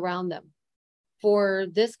that are around them? For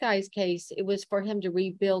this guy's case, it was for him to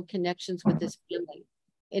rebuild connections with his family.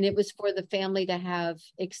 And it was for the family to have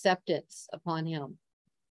acceptance upon him.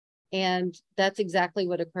 And that's exactly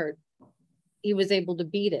what occurred. He was able to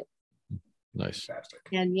beat it. Nice.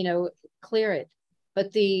 And, clear it.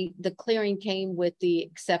 But the clearing came with the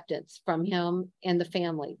acceptance from him and the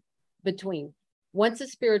family between. Once a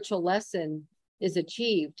spiritual lesson is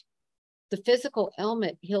achieved, the physical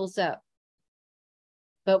ailment heals up.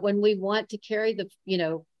 But when we want to carry the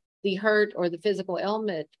hurt or the physical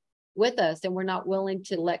ailment with us, and we're not willing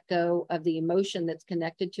to let go of the emotion that's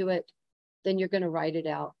connected to it, then you're going to write it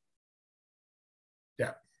out.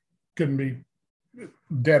 Yeah. Couldn't be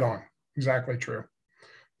dead on. Exactly true.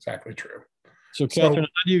 Exactly true. So Katharine,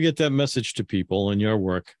 how do you get that message to people in your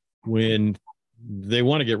work when they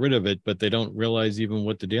want to get rid of it, but they don't realize even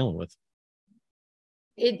what they're dealing with?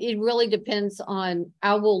 It really depends on,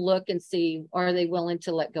 I will look and see, are they willing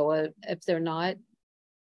to let go of, if they're not.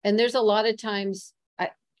 And there's a lot of times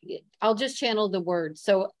I'll just channel the word.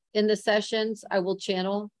 So in the sessions, I will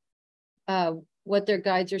channel what their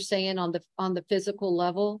guides are saying on the physical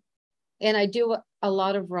level. And I do a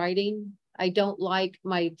lot of writing. I don't like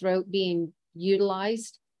my throat being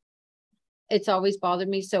utilized. It's always bothered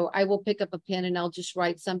me. So I will pick up a pen and I'll just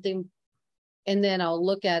write something. And then I'll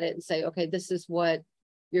look at it and say, okay, this is what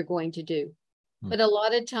you're going to do. But a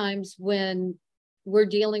lot of times when we're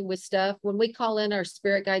dealing with stuff, when we call in our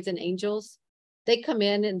spirit guides and angels, they come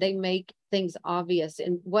in and they make things obvious.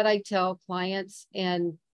 And what I tell clients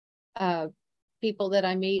and people that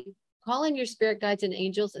I meet, call in your spirit guides and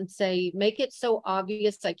angels and say, make it so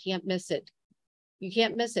obvious I can't miss it. You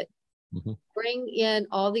can't miss it. Mm-hmm. Bring in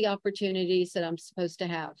all the opportunities that I'm supposed to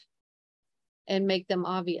have and make them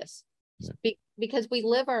obvious. Yeah. Because we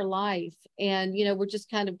live our life and, we're just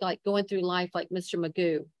kind of like going through life like Mr.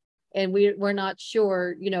 Magoo. And we're not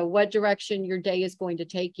sure, what direction your day is going to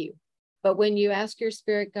take you. But when you ask your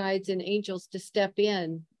spirit guides and angels to step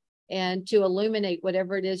in and to illuminate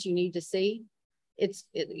whatever it is you need to see, it's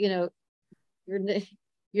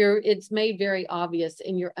made very obvious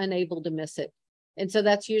and you're unable to miss it. And so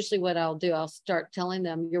that's usually what I'll do. I'll start telling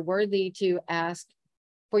them you're worthy to ask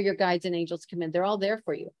for your guides and angels to come in. They're all there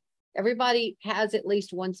for you. Everybody has at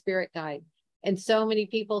least one spirit guide. And so many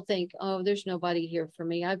people think, oh, there's nobody here for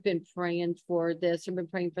me. I've been praying for this. I've been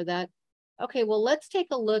praying for that. Okay, well, let's take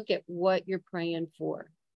a look at what you're praying for.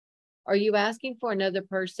 Are you asking for another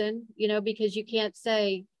person? Because you can't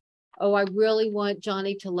say, oh, I really want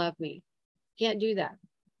Johnny to love me. Can't do that.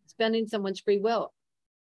 Spending someone's free will.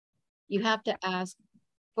 You have to ask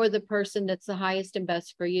for the person that's the highest and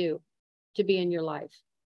best for you to be in your life.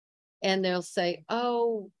 And they'll say,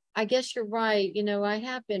 oh, I guess you're right. I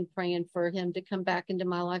have been praying for him to come back into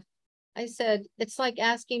my life. I said, it's like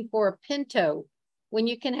asking for a Pinto when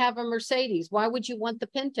you can have a Mercedes. Why would you want the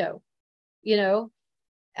Pinto?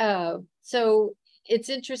 So it's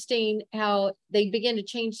interesting how they begin to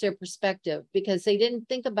change their perspective because they didn't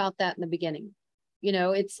think about that in the beginning.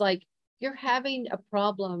 It's like you're having a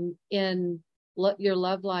problem in your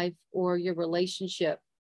love life or your relationship,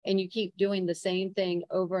 and you keep doing the same thing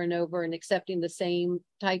over and over and accepting the same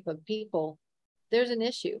type of people. There's an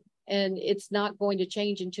issue, and it's not going to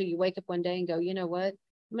change until you wake up one day and go, you know what?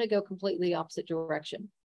 I'm going to go completely the opposite direction.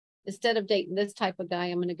 Instead of dating this type of guy,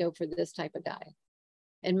 I'm going to go for this type of guy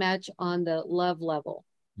and match on the love level.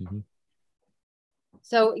 Mm-hmm.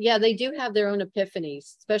 So yeah, they do have their own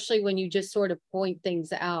epiphanies, especially when you just sort of point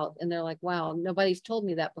things out and they're like, wow, nobody's told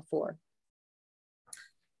me that before.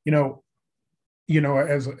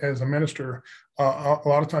 As a minister, a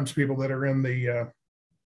lot of times people that are in the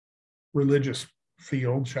religious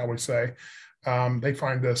field, shall we say, they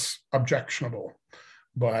find this objectionable.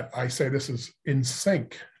 But I say this is in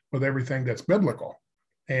sync with everything that's biblical.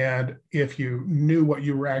 And if you knew what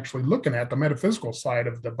you were actually looking at, the metaphysical side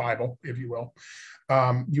of the Bible, if you will,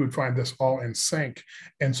 you would find this all in sync.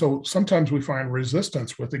 And so sometimes we find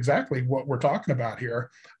resistance with exactly what we're talking about here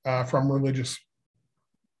from religious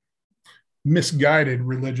misguided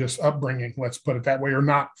religious upbringing, let's put it that way, or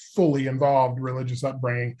not fully involved religious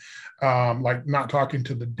upbringing, like not talking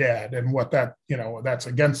to the dead, and what that, that's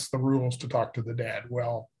against the rules to talk to the dead.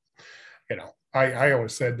 Well, I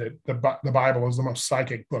always said that the Bible is the most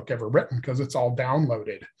psychic book ever written, because it's all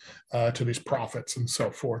downloaded to these prophets and so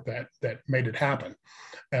forth that made it happen.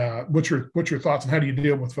 What's your thoughts, and how do you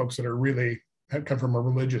deal with folks that are really come from a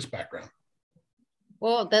religious background?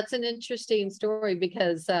 Well, that's an interesting story,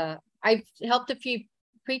 because I've helped a few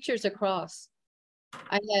preachers across.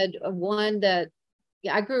 I had one that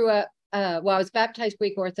I grew up, I was baptized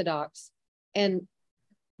Greek Orthodox, and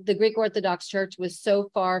the Greek Orthodox church was so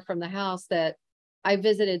far from the house that I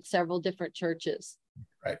visited several different churches.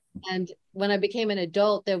 Right. And when I became an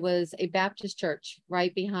adult, there was a Baptist church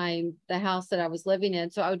right behind the house that I was living in.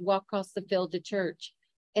 So I would walk across the field to church,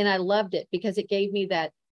 and I loved it because it gave me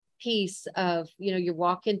that peace of, you're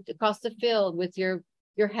walking across the field with your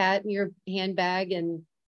hat and your handbag, and,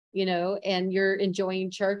 and you're enjoying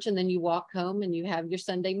church, and then you walk home and you have your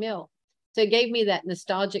Sunday meal. So it gave me that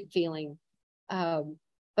nostalgic feeling.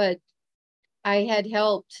 But I had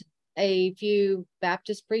helped a few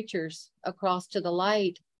Baptist preachers across to the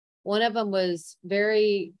light. One of them was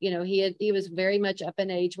very, he was very much up in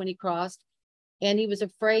age when he crossed, and he was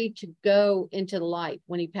afraid to go into the light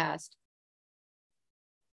when he passed.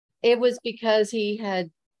 It was because he had,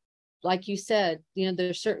 like you said,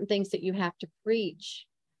 there's certain things that you have to preach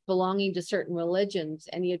belonging to certain religions,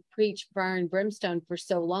 and he had preached fire and brimstone for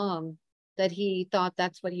so long that he thought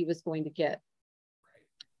that's what he was going to get.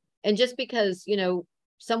 And just because,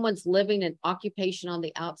 someone's living an occupation on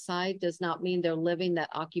the outside does not mean they're living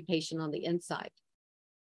that occupation on the inside.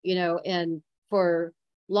 And for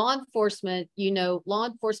law enforcement,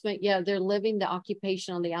 yeah, they're living the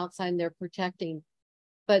occupation on the outside and they're protecting,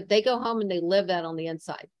 but they go home and they live that on the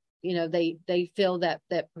inside. They feel that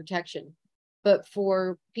protection. But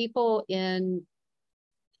for people in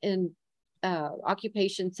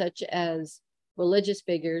occupations such as religious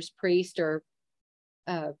figures, priests, or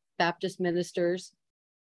Baptist ministers,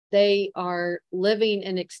 they are living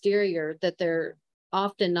an exterior that they're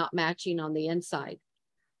often not matching on the inside.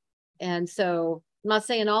 And so I'm not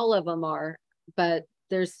saying all of them are, but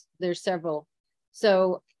there's several.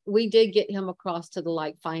 So we did get him across to the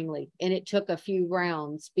light finally, and it took a few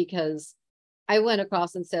rounds, because I went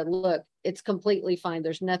across and said, look, it's completely fine.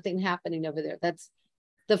 There's nothing happening over there. That's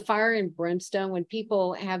the fire and brimstone. When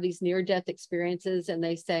people have these near-death experiences and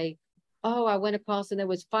they say, oh, I went across and there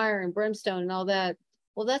was fire and brimstone and all that.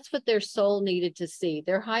 Well, that's what their soul needed to see.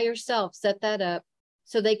 Their higher self set that up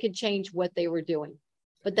so they could change what they were doing.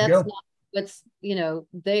 But that's not what's,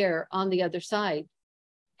 there on the other side.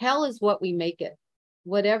 Hell is what we make it.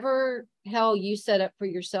 Whatever hell you set up for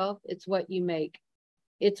yourself, it's what you make.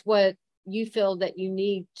 It's what you feel that you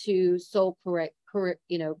need to soul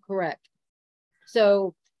correct.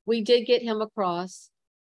 So we did get him across,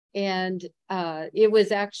 and it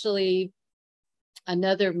was actually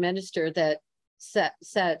another minister that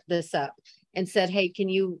set this up and said, hey, can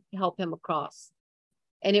you help him across?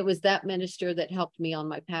 And it was that minister that helped me on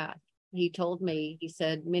my path. He told me, he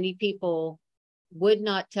said, many people would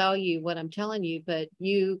not tell you what I'm telling you, but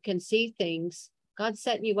you can see things. God's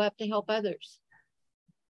setting you up to help others.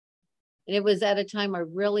 And it was at a time I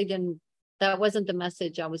really that wasn't the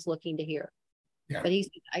message I was looking to hear. Yeah. But he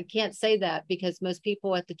said, I can't say that because most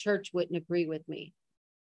people at the church wouldn't agree with me.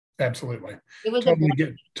 Absolutely. It was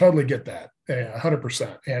totally get that.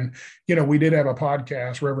 100%. And, we did have a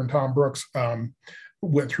podcast, Reverend Tom Brooks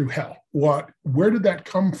went through hell. Where did that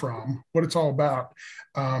come from? What it's all about.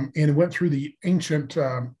 And it went through the ancient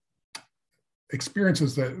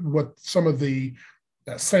experiences what some of the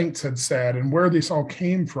saints had said and where this all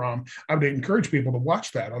came from. I would encourage people to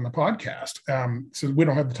watch that on the podcast. So we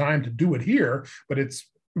don't have the time to do it here, but it's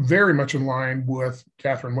very much in line with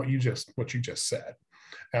Katharine, what you just said.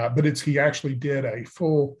 But he actually did a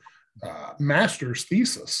full master's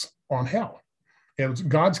thesis on hell. It was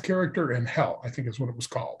God's character and hell, I think is what it was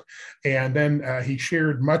called. And then he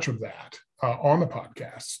shared much of that on the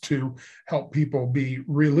podcast to help people be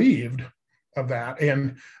relieved of that.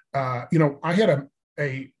 And, I had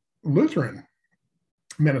a Lutheran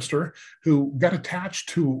minister who got attached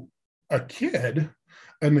to a kid,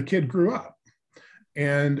 and the kid grew up.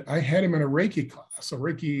 And I had him in a Reiki class, a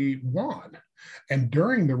Reiki 1. And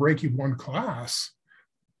during the Reiki 1 class,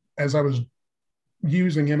 as I was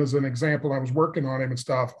using him as an example, I was working on him and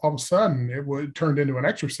stuff, all of a sudden it turned into an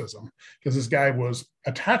exorcism because this guy was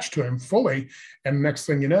attached to him fully. And next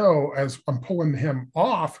thing you know, as I'm pulling him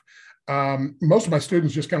off, most of my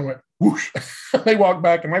students just kind of went whoosh. They walked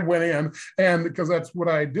back and I went in, and because that's what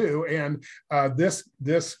I do. And this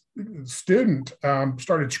student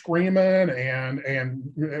started screaming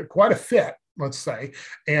and quite a fit, let's say,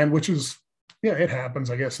 and which is, yeah, it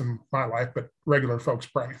happens, I guess, in my life, but regular folks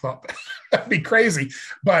probably thought that'd be crazy.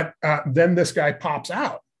 But then this guy pops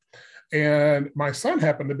out. And my son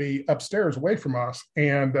happened to be upstairs away from us.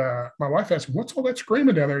 And my wife asked him, "What's all that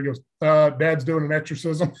screaming down there?" He goes, "Dad's doing an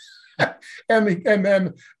exorcism." and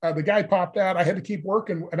then the guy popped out. I had to keep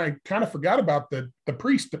working. And I kind of forgot about the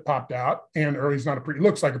priest that popped out. Or he's not a priest. He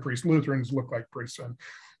looks like a priest. Lutherans look like priests. And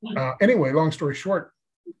anyway, long story short,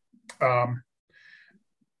 the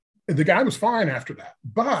guy was fine after that.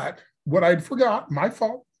 But what I'd forgot, my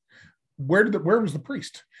fault, where was the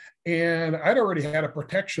priest? And I'd already had a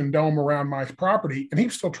protection dome around my property, and he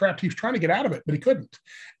was still trapped. He was trying to get out of it, but he couldn't.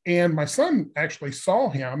 And my son actually saw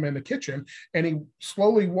him in the kitchen, and he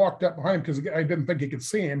slowly walked up behind him because I didn't think he could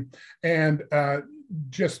see him, and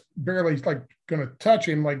just barely like going to touch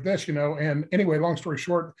him like this, And anyway, long story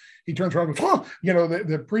short, he turns around and goes, "Oh,"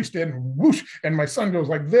 the priest did, and whoosh, and my son goes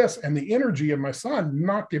like this, and the energy of my son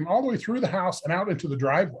knocked him all the way through the house and out into the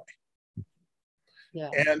driveway. Yeah.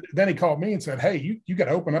 And then he called me and said, "Hey, you got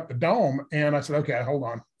to open up the dome." And I said, "Okay, hold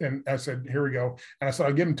on." And I said, "Here we go." And I said,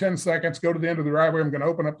 "I'll give him 10 seconds, go to the end of the driveway. I'm going to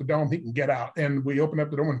open up the dome. He can get out." And we opened up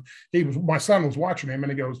the dome, and my son was watching him,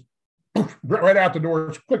 and he goes right out the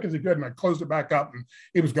door as quick as he could. And I closed it back up, and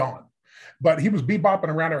he was gone. But he was bebopping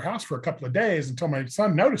around our house for a couple of days until my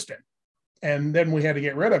son noticed him. And then we had to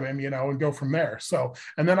get rid of him, and go from there. So,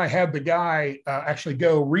 and then I had the guy actually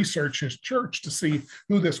go research his church to see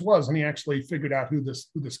who this was. And he actually figured out who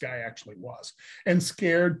this guy actually was, and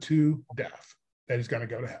scared to death that he's going to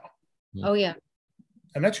go to hell. Oh, yeah.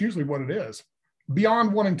 And that's usually what it is.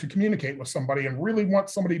 Beyond wanting to communicate with somebody and really want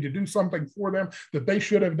somebody to do something for them that they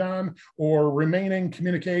should have done, or remaining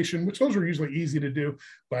communication, which those are usually easy to do.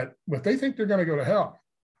 But if they think they're going to go to hell,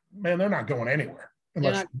 man, they're not going anywhere.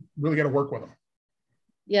 Unless you really got to work with them.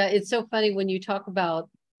 Yeah, it's so funny when you talk about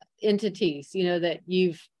entities, that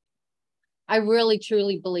I really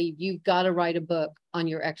truly believe you've got to write a book on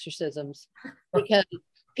your exorcisms, because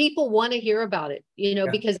people want to hear about it,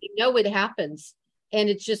 because they know it happens, and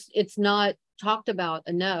it's not talked about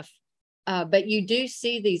enough. But you do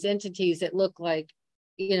see these entities that look like,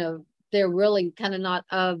 they're really kind of not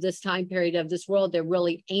of this time period of this world. They're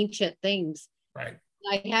really ancient things. Right.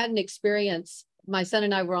 I had an experience. My son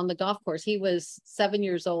and I were on the golf course. He was 7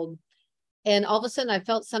 years old. And all of a sudden I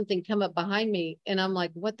felt something come up behind me. And I'm like,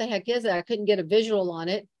 what the heck is that? I couldn't get a visual on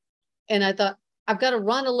it. And I thought, I've got to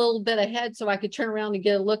run a little bit ahead so I could turn around and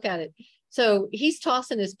get a look at it. So he's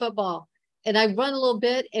tossing his football, and I run a little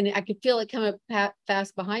bit, and I could feel it come up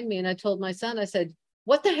fast behind me. And I told my son, I said,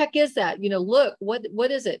 what the heck is that? Look,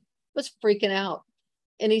 what is it? I was freaking out.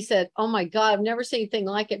 And he said, oh my God, I've never seen anything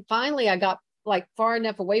like it. Finally, I got like far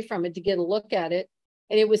enough away from it to get a look at it.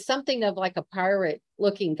 And it was something of like a pirate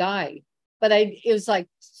looking guy, but it was like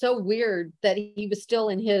so weird that he was still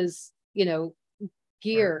in his,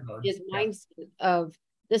 gear, his mindset of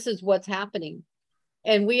this is what's happening.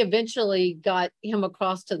 And we eventually got him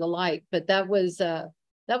across to the light, but that was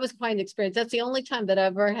quite an experience. That's the only time that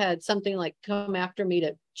I've ever had something like come after me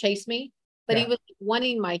to chase me, but he was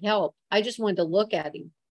wanting my help. I just wanted to look at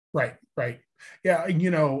him. Right. Yeah.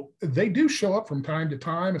 They do show up from time to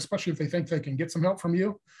time, especially if they think they can get some help from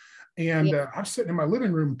you. And I was sitting in my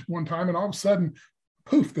living room one time, and all of a sudden,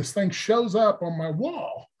 poof, this thing shows up on my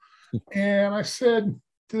wall. And I said,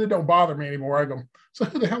 "It don't bother me anymore." I go, "So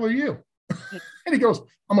who the hell are you?" And he goes,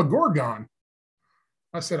 "I'm a Gorgon."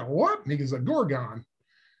 I said, "A what?" And he goes, "A Gorgon."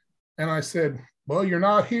 And I said, "Well, you're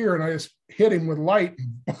not here." And I just hit him with light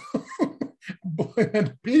and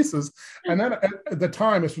into pieces. And then at the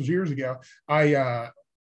time, this was years ago, I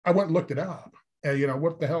went and looked it up.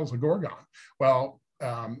 What the hell is a Gorgon? Well,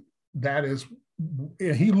 that is,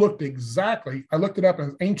 he looked exactly, I looked it up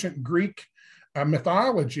in ancient Greek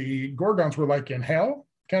mythology. Gorgons were like in hell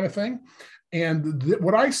kind of thing. And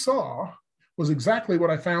what I saw was exactly what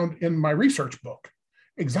I found in my research book.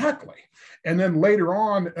 Exactly. And then later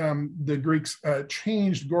on, the Greeks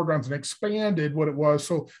changed Gorgons and expanded what it was.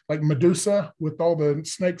 So like Medusa with all the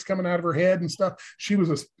snakes coming out of her head and stuff, she was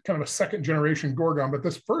a kind of a second generation Gorgon. But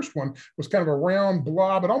this first one was kind of a round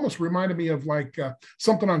blob. It almost reminded me of like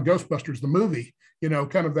something on Ghostbusters, the movie,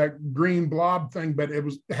 kind of that green blob thing, but it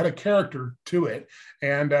had a character to it.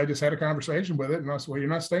 And I just had a conversation with it. And I said, "Well, you're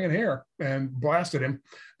not staying here," and blasted him,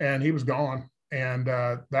 and he was gone. And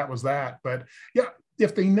that was that. But yeah,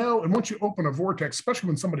 if they know, and once you open a vortex, especially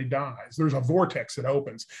when somebody dies, there's a vortex that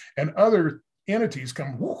opens, and other entities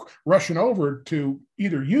come rushing over to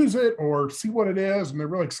either use it or see what it is, and they're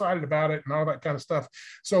really excited about it and all that kind of stuff.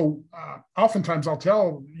 So oftentimes I'll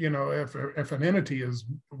tell, if an entity is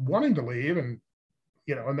wanting to leave and,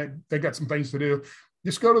 and they got some things to do,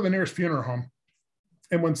 just go to the nearest funeral home.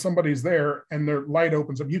 And when somebody's there and their light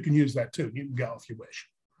opens up, you can use that too. You can go if you wish.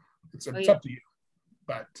 It's up to you.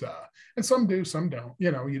 But, and some do, some don't,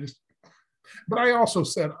 but I also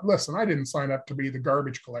said, listen, I didn't sign up to be the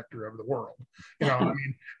garbage collector of the world,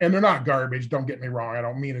 and they're not garbage. Don't get me wrong. I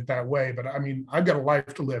don't mean it that way, but I mean, I've got a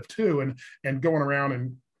life to live too. And going around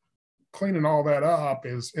and cleaning all that up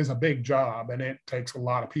is a big job, and it takes a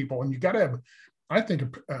lot of people. And you got to have, I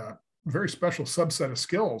think, a very special subset of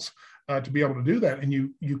skills to be able to do that. And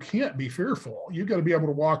you can't be fearful. You got to be able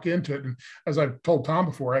to walk into it. And as I've told Tom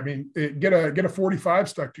before, I mean, get a 45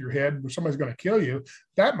 stuck to your head where somebody's going to kill you.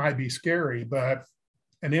 That might be scary, but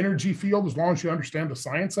an energy field, as long as you understand the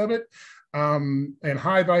science of it, and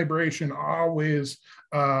high vibration always,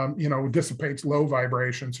 dissipates low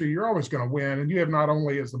vibration. So you're always going to win. And you have not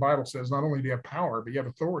only, as the Bible says, not only do you have power, but you have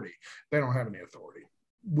authority. They don't have any authority.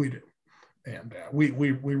 We do. And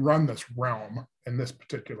we run this realm in this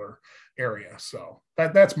particular area. So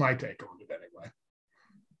that's my take on it anyway.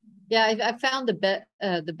 Yeah, I found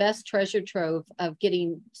the best treasure trove of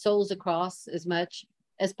getting souls across as much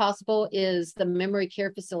as possible is the memory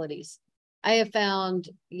care facilities. I have found,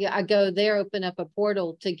 I go there, open up a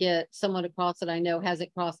portal to get someone across that I know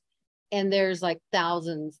hasn't crossed. And there's like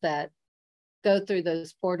thousands that go through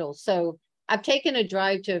those portals. So I've taken a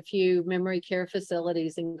drive to a few memory care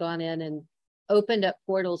facilities and gone in and opened up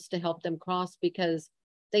portals to help them cross because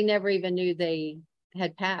they never even knew they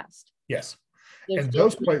had passed. Yes. And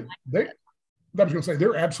those places, I was going to say,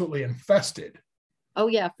 they're absolutely infested. Oh,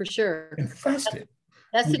 yeah, for sure. Infested.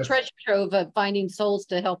 That's the treasure trove of finding souls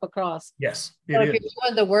to help across. Yes, so if you're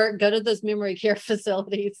doing the work, go to those memory care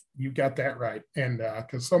facilities. You got that right. And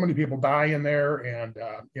because so many people die in there, and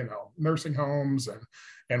nursing homes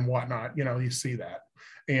and whatnot, you see that.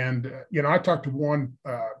 And I talked to one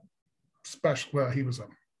he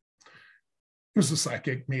was a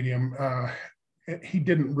psychic medium. He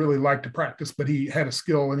didn't really like to practice, but he had a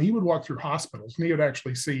skill, and he would walk through hospitals and he would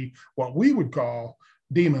actually see what we would call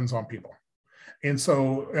demons on people. And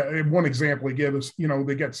so one example he gave us,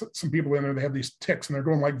 they get some people in there, they have these tics and they're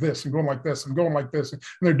going like this and going like this and going like this. And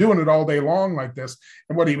they're doing it all day long like this.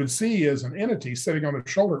 And what he would see is an entity sitting on their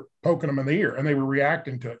shoulder, poking them in the ear. And they were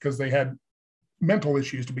reacting to it because they had mental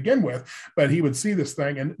issues to begin with. But he would see this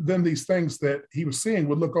thing. And then these things that he was seeing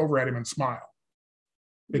would look over at him and smile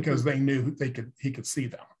because they knew he could see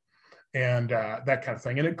them. And that kind of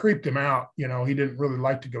thing. And it creeped him out. He didn't really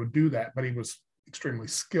like to go do that, but he was extremely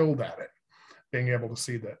skilled at it, being able to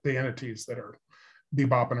see the entities that are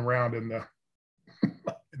bebopping around in the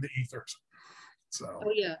in the ethers. So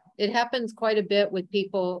yeah, it happens quite a bit with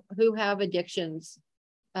people who have addictions,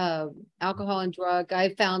 alcohol and drug.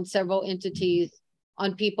 I found several entities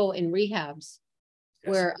on people in rehabs.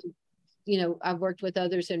 Yes. Where I've worked with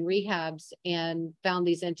others in rehabs and found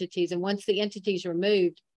these entities. And once the entity's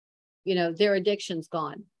removed, their addiction's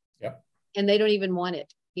gone. Yep. And they don't even want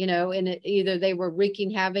it. And either they were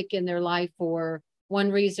wreaking havoc in their life for one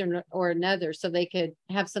reason or another, so they could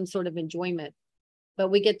have some sort of enjoyment. But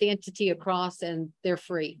we get the entity across and they're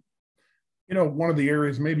free. One of the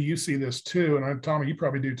areas, maybe you see this too, and Tommy, you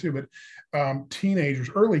probably do too, but teenagers,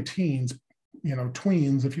 early teens,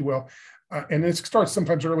 tweens, if you will, and it starts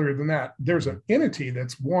sometimes earlier than that. There's an entity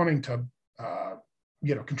that's wanting to,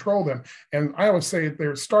 control them. And I always say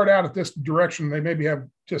they start out at this direction. They maybe have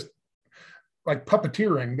just like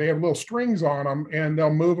puppeteering. They have little strings on them and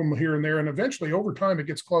they'll move them here and there. And eventually over time, it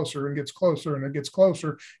gets closer and gets closer and it gets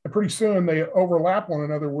closer. And pretty soon they overlap one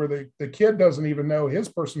another where the kid doesn't even know his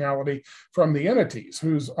personality from the entities,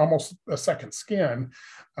 who's almost a second skin.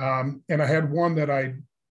 And I had one that I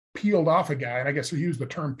peeled off a guy, and I guess I used the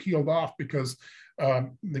term peeled off because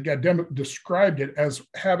the guy described it as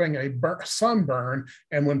having a sunburn,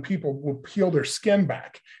 and when people will peel their skin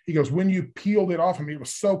back, he goes, when you peeled it off of me, it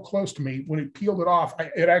was so close to me. When it peeled it off,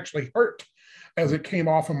 it actually hurt as it came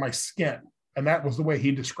off of my skin. And that was the way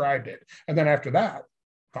he described it. And then after that,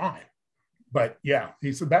 fine. But yeah,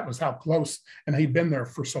 he said that was how close, and he'd been there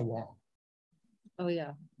for so long. Oh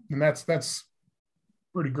yeah. And that's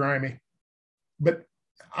pretty grimy. But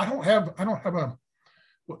I don't have a,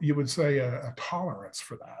 what you would say, a tolerance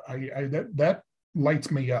for that. That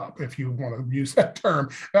lights me up, if you want to use that term.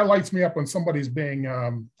 That lights me up when somebody's being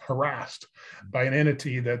harassed by an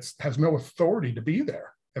entity that has no authority to be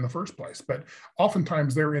there in the first place. But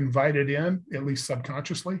oftentimes they're invited in, at least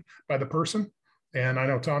subconsciously, by the person. And I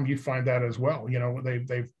know, Tom, you find that as well.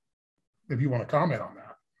 They've if you want to comment on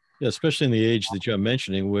that. Yeah, especially in the age that you're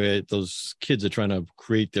mentioning, where those kids are trying to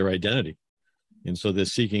create their identity. And so they're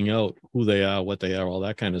seeking out who they are, what they are, all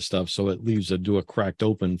that kind of stuff. So it leaves a door cracked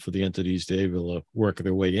open for the entities to be able to work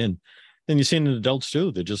their way in. And you're seeing in adults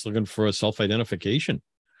too. They're just looking for a self-identification,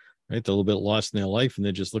 right? They're a little bit lost in their life and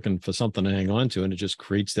they're just looking for something to hang on to. And it just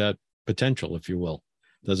creates that potential, if you will.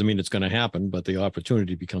 Doesn't mean it's going to happen, but the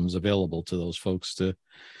opportunity becomes available to those folks to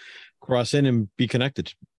cross in and be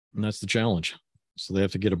connected. And that's the challenge. So they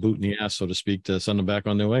have to get a boot in the ass, so to speak, to send them back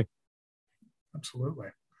on their way. Absolutely.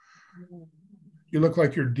 You look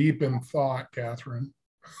like you're deep in thought, Katharine.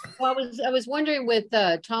 Well, I was wondering with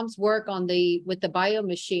Tom's work on with the bio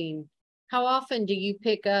machine, how often do you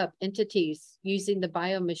pick up entities using the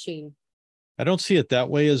bio machine? I don't see it that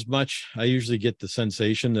way as much. I usually get the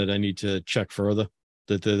sensation that I need to check further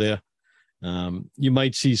that they're there. You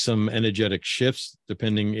might see some energetic shifts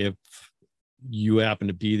depending if you happen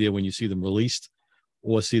to be there when you see them released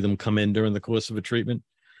or see them come in during the course of a treatment.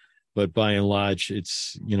 But by and large,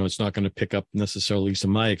 it's not going to pick up necessarily, at least in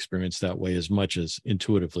my experience, that way as much as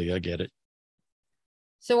intuitively I get it.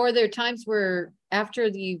 So are there times where after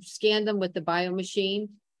you've scanned them with the bio machine,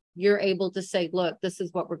 you're able to say, look, this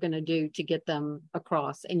is what we're going to do to get them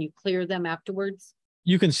across, and you clear them afterwards?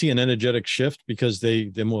 You can see an energetic shift because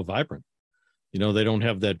they're more vibrant. They don't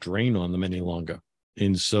have that drain on them any longer.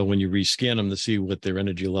 And so when you rescan them to see what their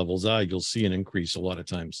energy levels are, you'll see an increase a lot of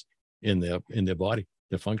times in their body,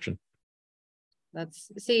 their function. That's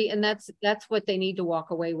what they need to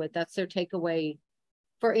walk away with. That's their takeaway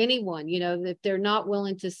for anyone. If they're not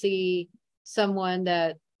willing to see someone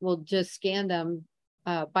that will just scan them,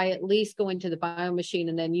 by at least going to the bio machine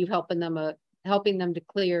and then you helping them to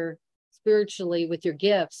clear spiritually with your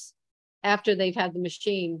gifts after they've had the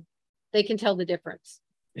machine, they can tell the difference.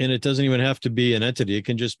 And it doesn't even have to be an entity. It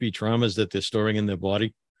can just be traumas that they're storing in their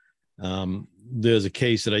body. There's a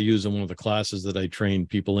case that I use in one of the classes that I train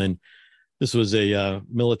people in. This was a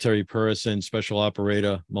military person, special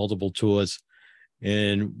operator, multiple tours,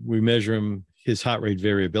 and we measure his heart rate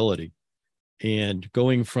variability. And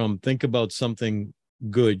going from think about something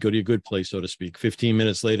good, go to your good place, so to speak. 15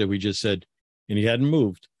 minutes later, we just said, and he hadn't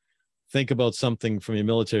moved. Think about something from your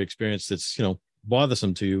military experience that's,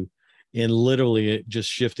 bothersome to you. And literally just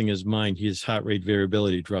shifting his mind, his heart rate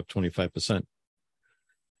variability dropped 25%,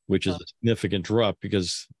 which is a significant drop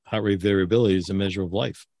because heart rate variability is a measure of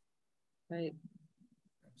life. Right.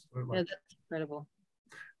 Absolutely. Yeah, that's incredible.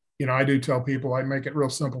 I do tell people, I make it real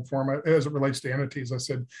simple for them as it relates to entities. I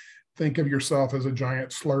said, think of yourself as a giant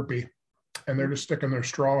Slurpee, and they're just sticking their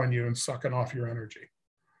straw in you and sucking off your energy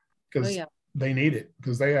because they need it,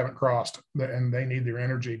 because they haven't crossed and they need their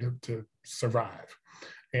energy to survive.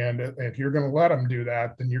 And if you're going to let them do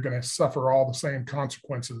that, then you're going to suffer all the same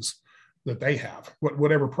consequences that they have.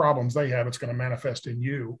 Whatever problems they have, it's going to manifest in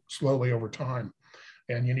you slowly over time.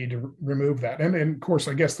 And you need to remove that. And of course,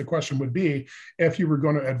 I guess the question would be, if you were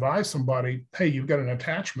going to advise somebody, hey, you've got an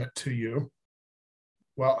attachment to you.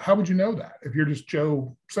 Well, how would you know that? If you're just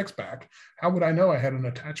Joe Sixpack, how would I know I had an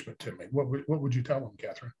attachment to me? What would you tell them,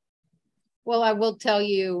 Katharine? Well, I will tell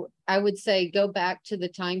you, I would say go back to the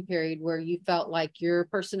time period where you felt like your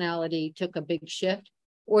personality took a big shift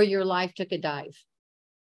or your life took a dive,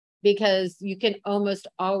 because you can almost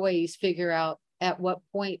always figure out at what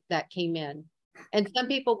point that came in. And some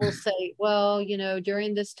people will say, well,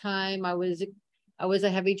 during this time I was a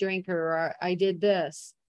heavy drinker, or I did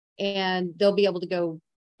this, and they'll be able to go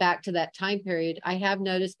back to that time period. I have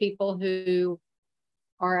noticed people who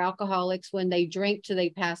are alcoholics, when they drink till they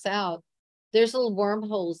pass out, there's little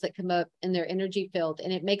wormholes that come up in their energy field,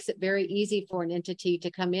 and it makes it very easy for an entity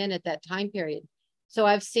to come in at that time period. So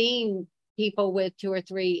I've seen people with 2 or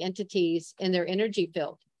 3 entities in their energy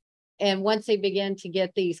field. And once they begin to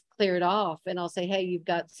get these cleared off, and I'll say, hey, you've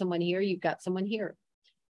got someone here, you've got someone here,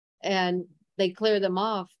 and they clear them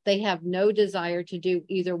off, they have no desire to do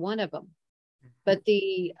either one of them. But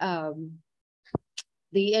the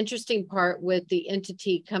interesting part with the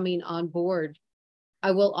entity coming on board,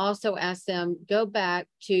 I will also ask them, go back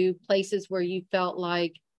to places where you felt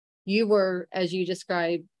like you were, as you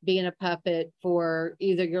described, being a puppet for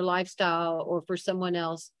either your lifestyle or for someone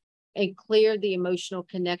else, and clear the emotional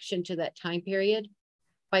connection to that time period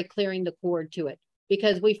by clearing the cord to it.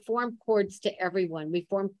 Because we form cords to everyone. We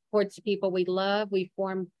form cords to people we love.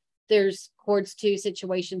 There's cords to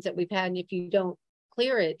situations that we've had. And if you don't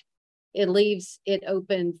clear it, it leaves it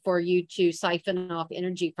open for you to siphon off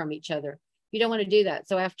energy from each other. You don't want to do that.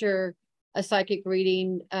 So after a psychic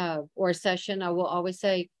reading or a session, I will always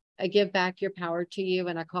say, I give back your power to you,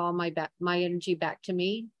 and I call my energy back to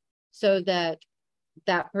me, so that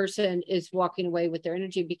person is walking away with their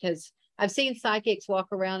energy. Because I've seen psychics walk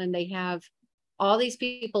around and they have all these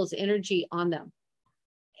people's energy on them.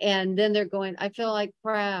 And then they're going, I feel like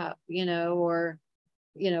crap, or,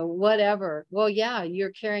 whatever. Well, yeah,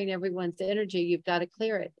 you're carrying everyone's energy. You've got to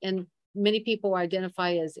clear it. And many people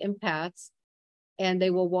identify as empaths, and they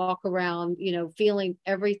will walk around, feeling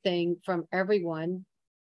everything from everyone.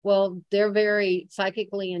 Well, they're very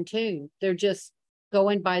psychically in tune. They're just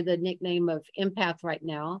going by the nickname of empath right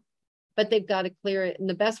now, but they've got to clear it. And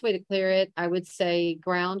the best way to clear it, I would say,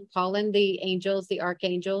 call in the angels, the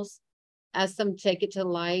archangels, ask them to take it to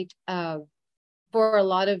light for a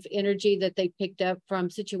lot of energy that they picked up from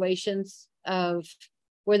situations of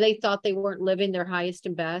where they thought they weren't living their highest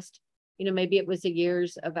and best. Maybe it was the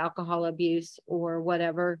years of alcohol abuse or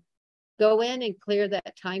whatever. Go in and clear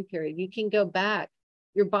that time period. You can go back.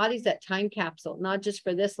 Your body's that time capsule, not just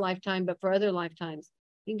for this lifetime, but for other lifetimes.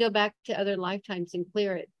 You can go back to other lifetimes and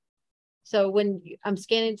clear it. So when I'm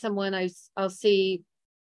scanning someone, I'll see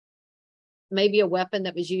maybe a weapon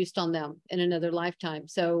that was used on them in another lifetime.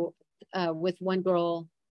 So with one girl,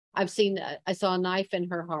 I saw a knife in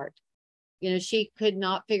her heart. She could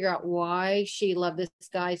not figure out why she loved this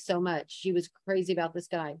guy so much. She was crazy about this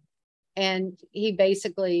guy. And he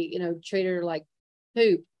basically, treated her like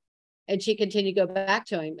poop. And she continued to go back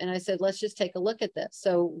to him. And I said, let's just take a look at this.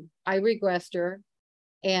 So I regressed her,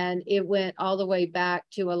 and it went all the way back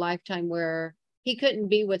to a lifetime where he couldn't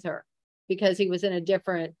be with her because he was in a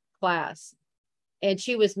different class. And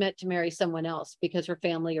she was meant to marry someone else because her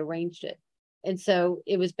family arranged it. And so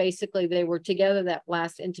it was basically they were together that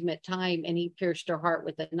last intimate time, and he pierced her heart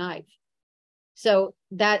with a knife. So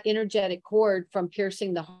that energetic cord from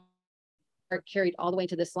piercing the heart carried all the way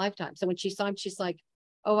to this lifetime. So when she saw him, she's like,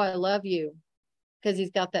 oh, I love you, because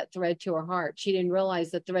he's got that thread to her heart. She didn't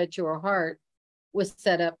realize the thread to her heart was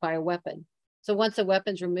set up by a weapon. So once the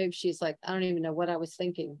weapon's removed, she's like, I don't even know what I was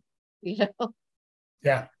thinking, Yeah.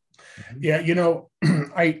 Yeah.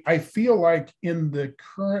 I feel like in the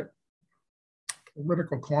current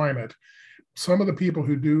political climate, some of the people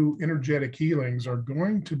who do energetic healings are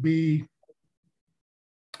going to be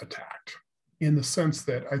attacked, in the sense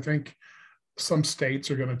that I think some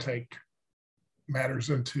states are going to take matters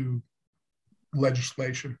into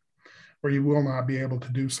legislation where you will not be able to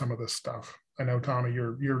do some of this stuff. I know, Tommy,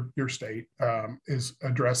 your state is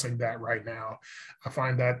addressing that right now. I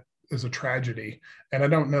find that is a tragedy, and I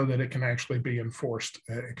don't know that it can actually be enforced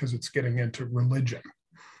because it's getting into religion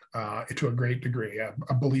to a great degree,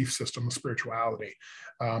 a belief system, a spirituality.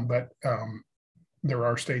 But there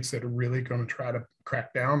are states that are really going to try to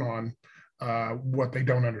crack down on what they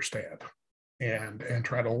don't understand, and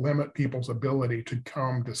try to limit people's ability to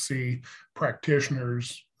come to see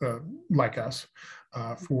practitioners like us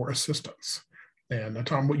for assistance. And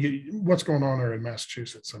Tom, what's going on there in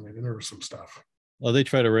Massachusetts? I mean, there was some stuff. Well, they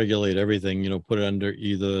try to regulate everything, put it under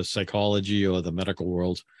either psychology or the medical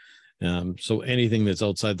world. So anything that's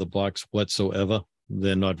outside the box whatsoever,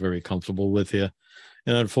 they're not very comfortable with here.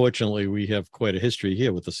 And unfortunately, we have quite a history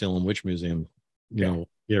here with the Salem Witch Museum,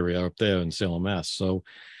 area up there in Salem, Mass. So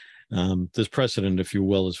there's precedent, if you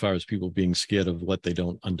will, as far as people being scared of what they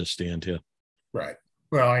don't understand here. Right.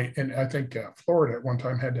 Well, I think Florida at one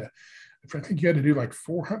time I think you had to do like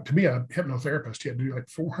 400, to be a hypnotherapist, you had to do like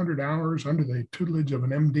 400 hours under the tutelage of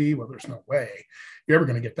an MD. Well, there's no way you're ever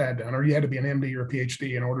going to get that done, or you had to be an MD or a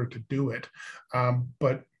PhD in order to do it.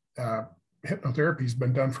 But hypnotherapy has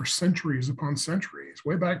been done for centuries upon centuries,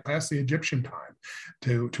 way back past the Egyptian time,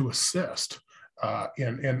 to assist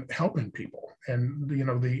in helping people. And,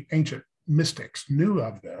 the ancient mystics knew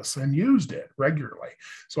of this and used it regularly.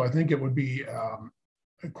 So I think it would be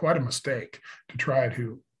quite a mistake to try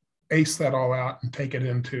to ace that all out and take it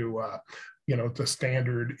into, the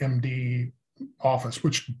standard MD office,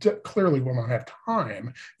 which clearly will not have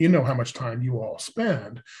time. You know how much time you all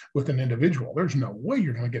spend with an individual. There's no way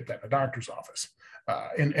you're going to get that in a doctor's office.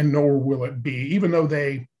 And nor will it be, even though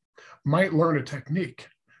they might learn a technique,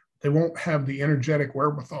 they won't have the energetic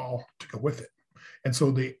wherewithal to go with it. And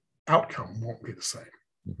so the outcome won't be the same.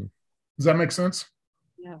 Mm-hmm. Does that make sense?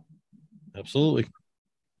 Yeah. Absolutely.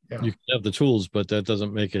 Yeah. You can have the tools, but that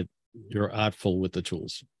doesn't make it you're artful with the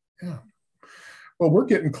tools. Yeah. Well, we're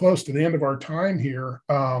getting close to the end of our time here.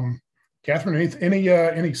 Katharine,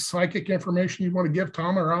 any psychic information you want to give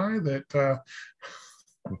Tom or I that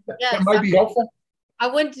that might be helpful? I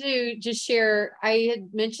wanted to just share, I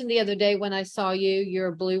had mentioned the other day when I saw you, you're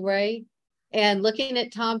a Blu-ray, and looking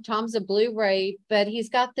at Tom's a Blu-ray, but he's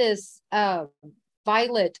got this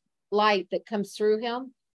violet light that comes through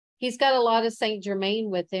him. He's got a lot of Saint Germain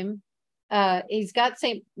with him. He's got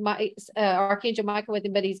Archangel Michael with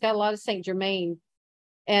him, but he's got a lot of Saint Germain.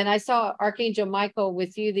 And I saw Archangel Michael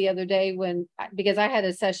with you the other day because I had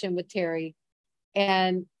a session with Terry,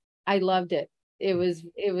 and I loved it. It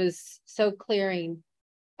was so clearing.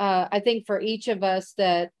 I think for each of us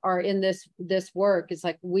that are in this work, it's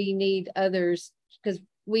like we need others, because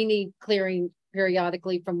we need clearing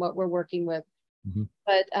periodically from what we're working with. Mm-hmm.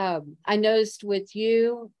 But I noticed with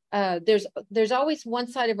you, there's always one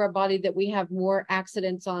side of our body that we have more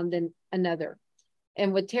accidents on than another.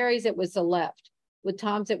 And with Terry's, it was the left. With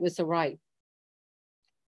Tom's, it was the right.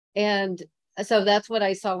 And so that's what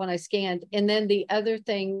I saw when I scanned. And then the other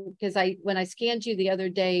thing, because when I scanned you the other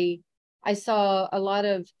day, I saw a lot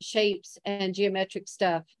of shapes and geometric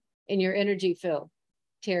stuff in your energy field,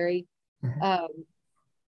 Terry. Mm-hmm.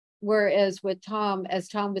 Whereas with Tom, as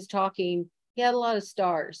Tom was talking, he had a lot of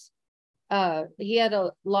stars. He had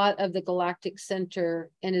a lot of the galactic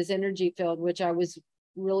center in his energy field, which I was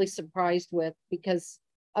really surprised with because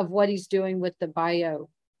of what he's doing with the bio.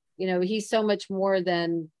 You know, he's so much more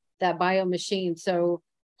than that bio machine. So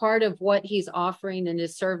part of what he's offering in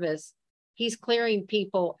his service, he's clearing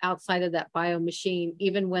people outside of that bio machine,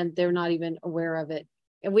 even when they're not even aware of it.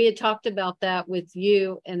 And we had talked about that with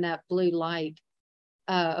you and that blue light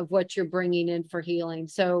of what you're bringing in for healing.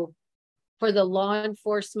 So for the law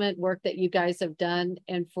enforcement work that you guys have done,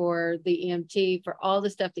 and for the EMT, for all the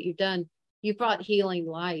stuff that you've done, you brought healing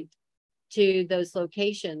light to those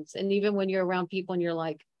locations. And even when you're around people and you're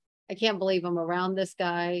like, I can't believe I'm around this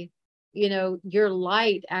guy, you know, your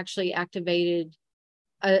light actually activated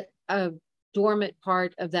a dormant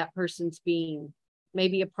part of that person's being,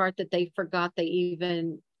 maybe a part that they forgot they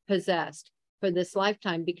even possessed for this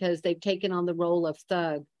lifetime because they've taken on the role of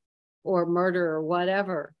thug or murder or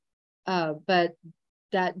whatever. But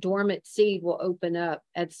that dormant seed will open up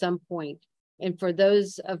at some point. And for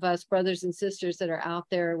those of us brothers and sisters that are out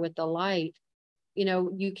there with the light, you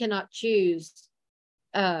know, you cannot choose.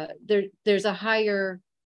 There's a higher,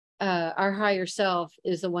 our higher self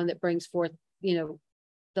is the one that brings forth, you know,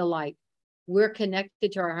 the light. We're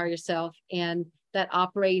connected to our higher self, and that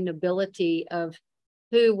operating ability of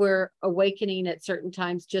who we're awakening at certain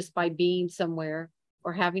times just by being somewhere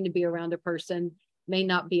or having to be around a person may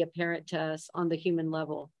not be apparent to us on the human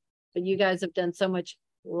level. But you guys have done so much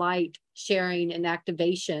light sharing and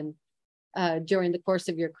activation during the course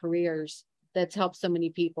of your careers that's helped so many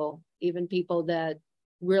people, even people that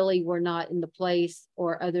really were not in the place,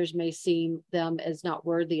 or others may see them as not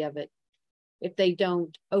worthy of it. If they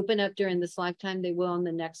don't open up during this lifetime, they will in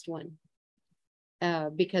the next one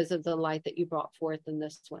because of the light that you brought forth in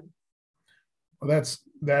this one. Well,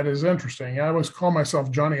 that is interesting. I always call myself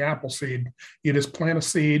Johnny Appleseed. You just plant a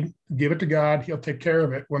seed, give it to God. He'll take care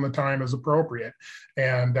of it when the time is appropriate,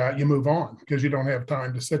 and you move on because you don't have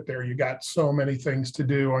time to sit there. You got so many things to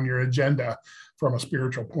do on your agenda from a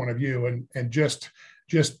spiritual point of view, and just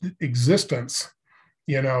existence,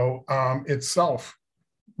 you know, itself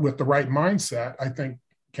with the right mindset, I think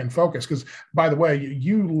can focus. Because by the way,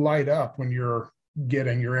 you light up when you're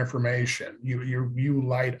getting your information. You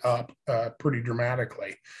light up pretty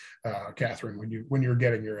dramatically, Katharine, when you're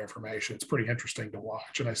getting your information. It's pretty interesting to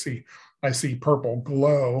watch, and I see purple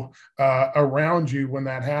glow around you when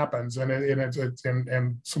that happens, and it's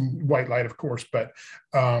some white light, of course, but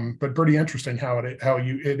pretty interesting how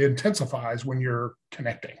it intensifies when you're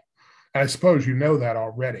connecting. And I suppose you know that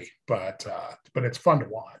already, but it's fun to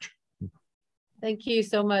watch. Thank you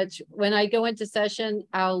so much. When I go into session,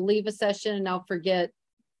 I'll leave a session and I'll forget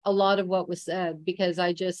a lot of what was said because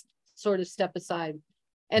I just sort of step aside.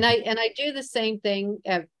 And I do the same thing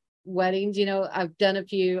at weddings. You know, I've done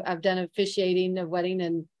officiating a wedding,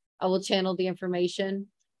 and I will channel the information.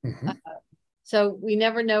 Mm-hmm. So we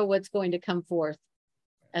never know what's going to come forth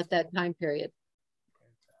at that time period.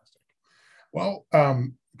 Fantastic. Well,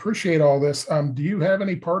 appreciate all this. Do you have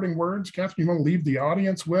any parting words, Katharine, you want to leave the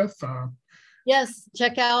audience with? Yes,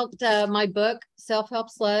 check out my book, Self-Help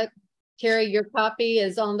Slut. Terry, your copy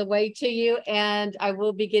is on the way to you, and I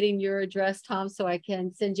will be getting your address, Tom, so I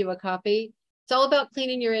can send you a copy. It's all about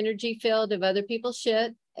cleaning your energy field of other people's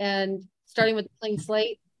shit and starting with a clean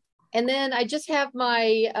slate. And then I just have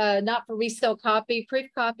my not for resale copy,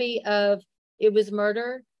 proof copy of It Was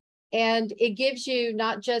Murder. And it gives you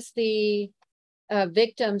not just the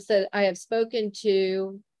victims that I have spoken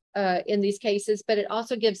to in these cases, but it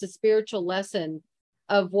also gives a spiritual lesson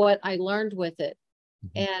of what I learned with it.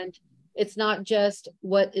 Mm-hmm. And it's not just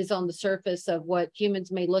what is on the surface of what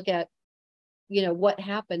humans may look at, you know, what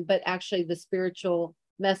happened, but actually the spiritual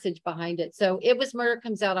message behind it. So It Was Murder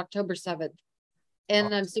comes out October 7th. And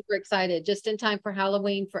awesome. I'm super excited, just in time for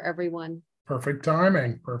Halloween for everyone. Perfect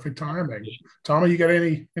timing. Perfect timing. Tommy, you got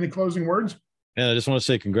any closing words? And I just want to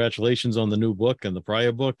say congratulations on the new book and the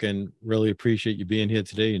prior book, and really appreciate you being here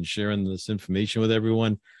today and sharing this information with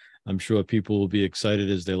everyone. I'm sure people will be excited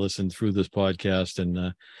as they listen through this podcast,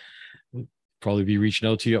 and probably be reaching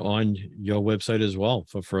out to you on your website as well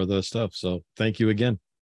for further stuff. So thank you again.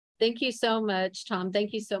 Thank you so much, Tom.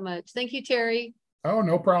 Thank you so much. Thank you, Terry. Oh,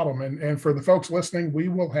 no problem. And for the folks listening, we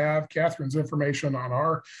will have Katharine's information on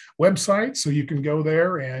our website. So you can go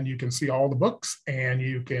there and you can see all the books and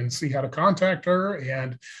you can see how to contact her.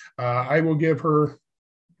 And I will give her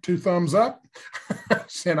 2 thumbs up.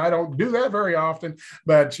 And I don't do that very often,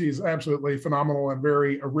 but she's absolutely phenomenal and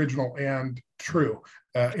very original and true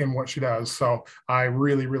in what she does. So I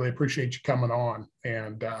really, really appreciate you coming on.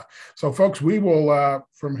 And so folks, we will,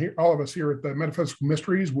 from here, all of us here at the Metaphysical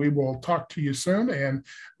Mysteries, we will talk to you soon. And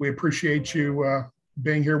we appreciate you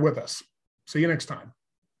being here with us. See you next time.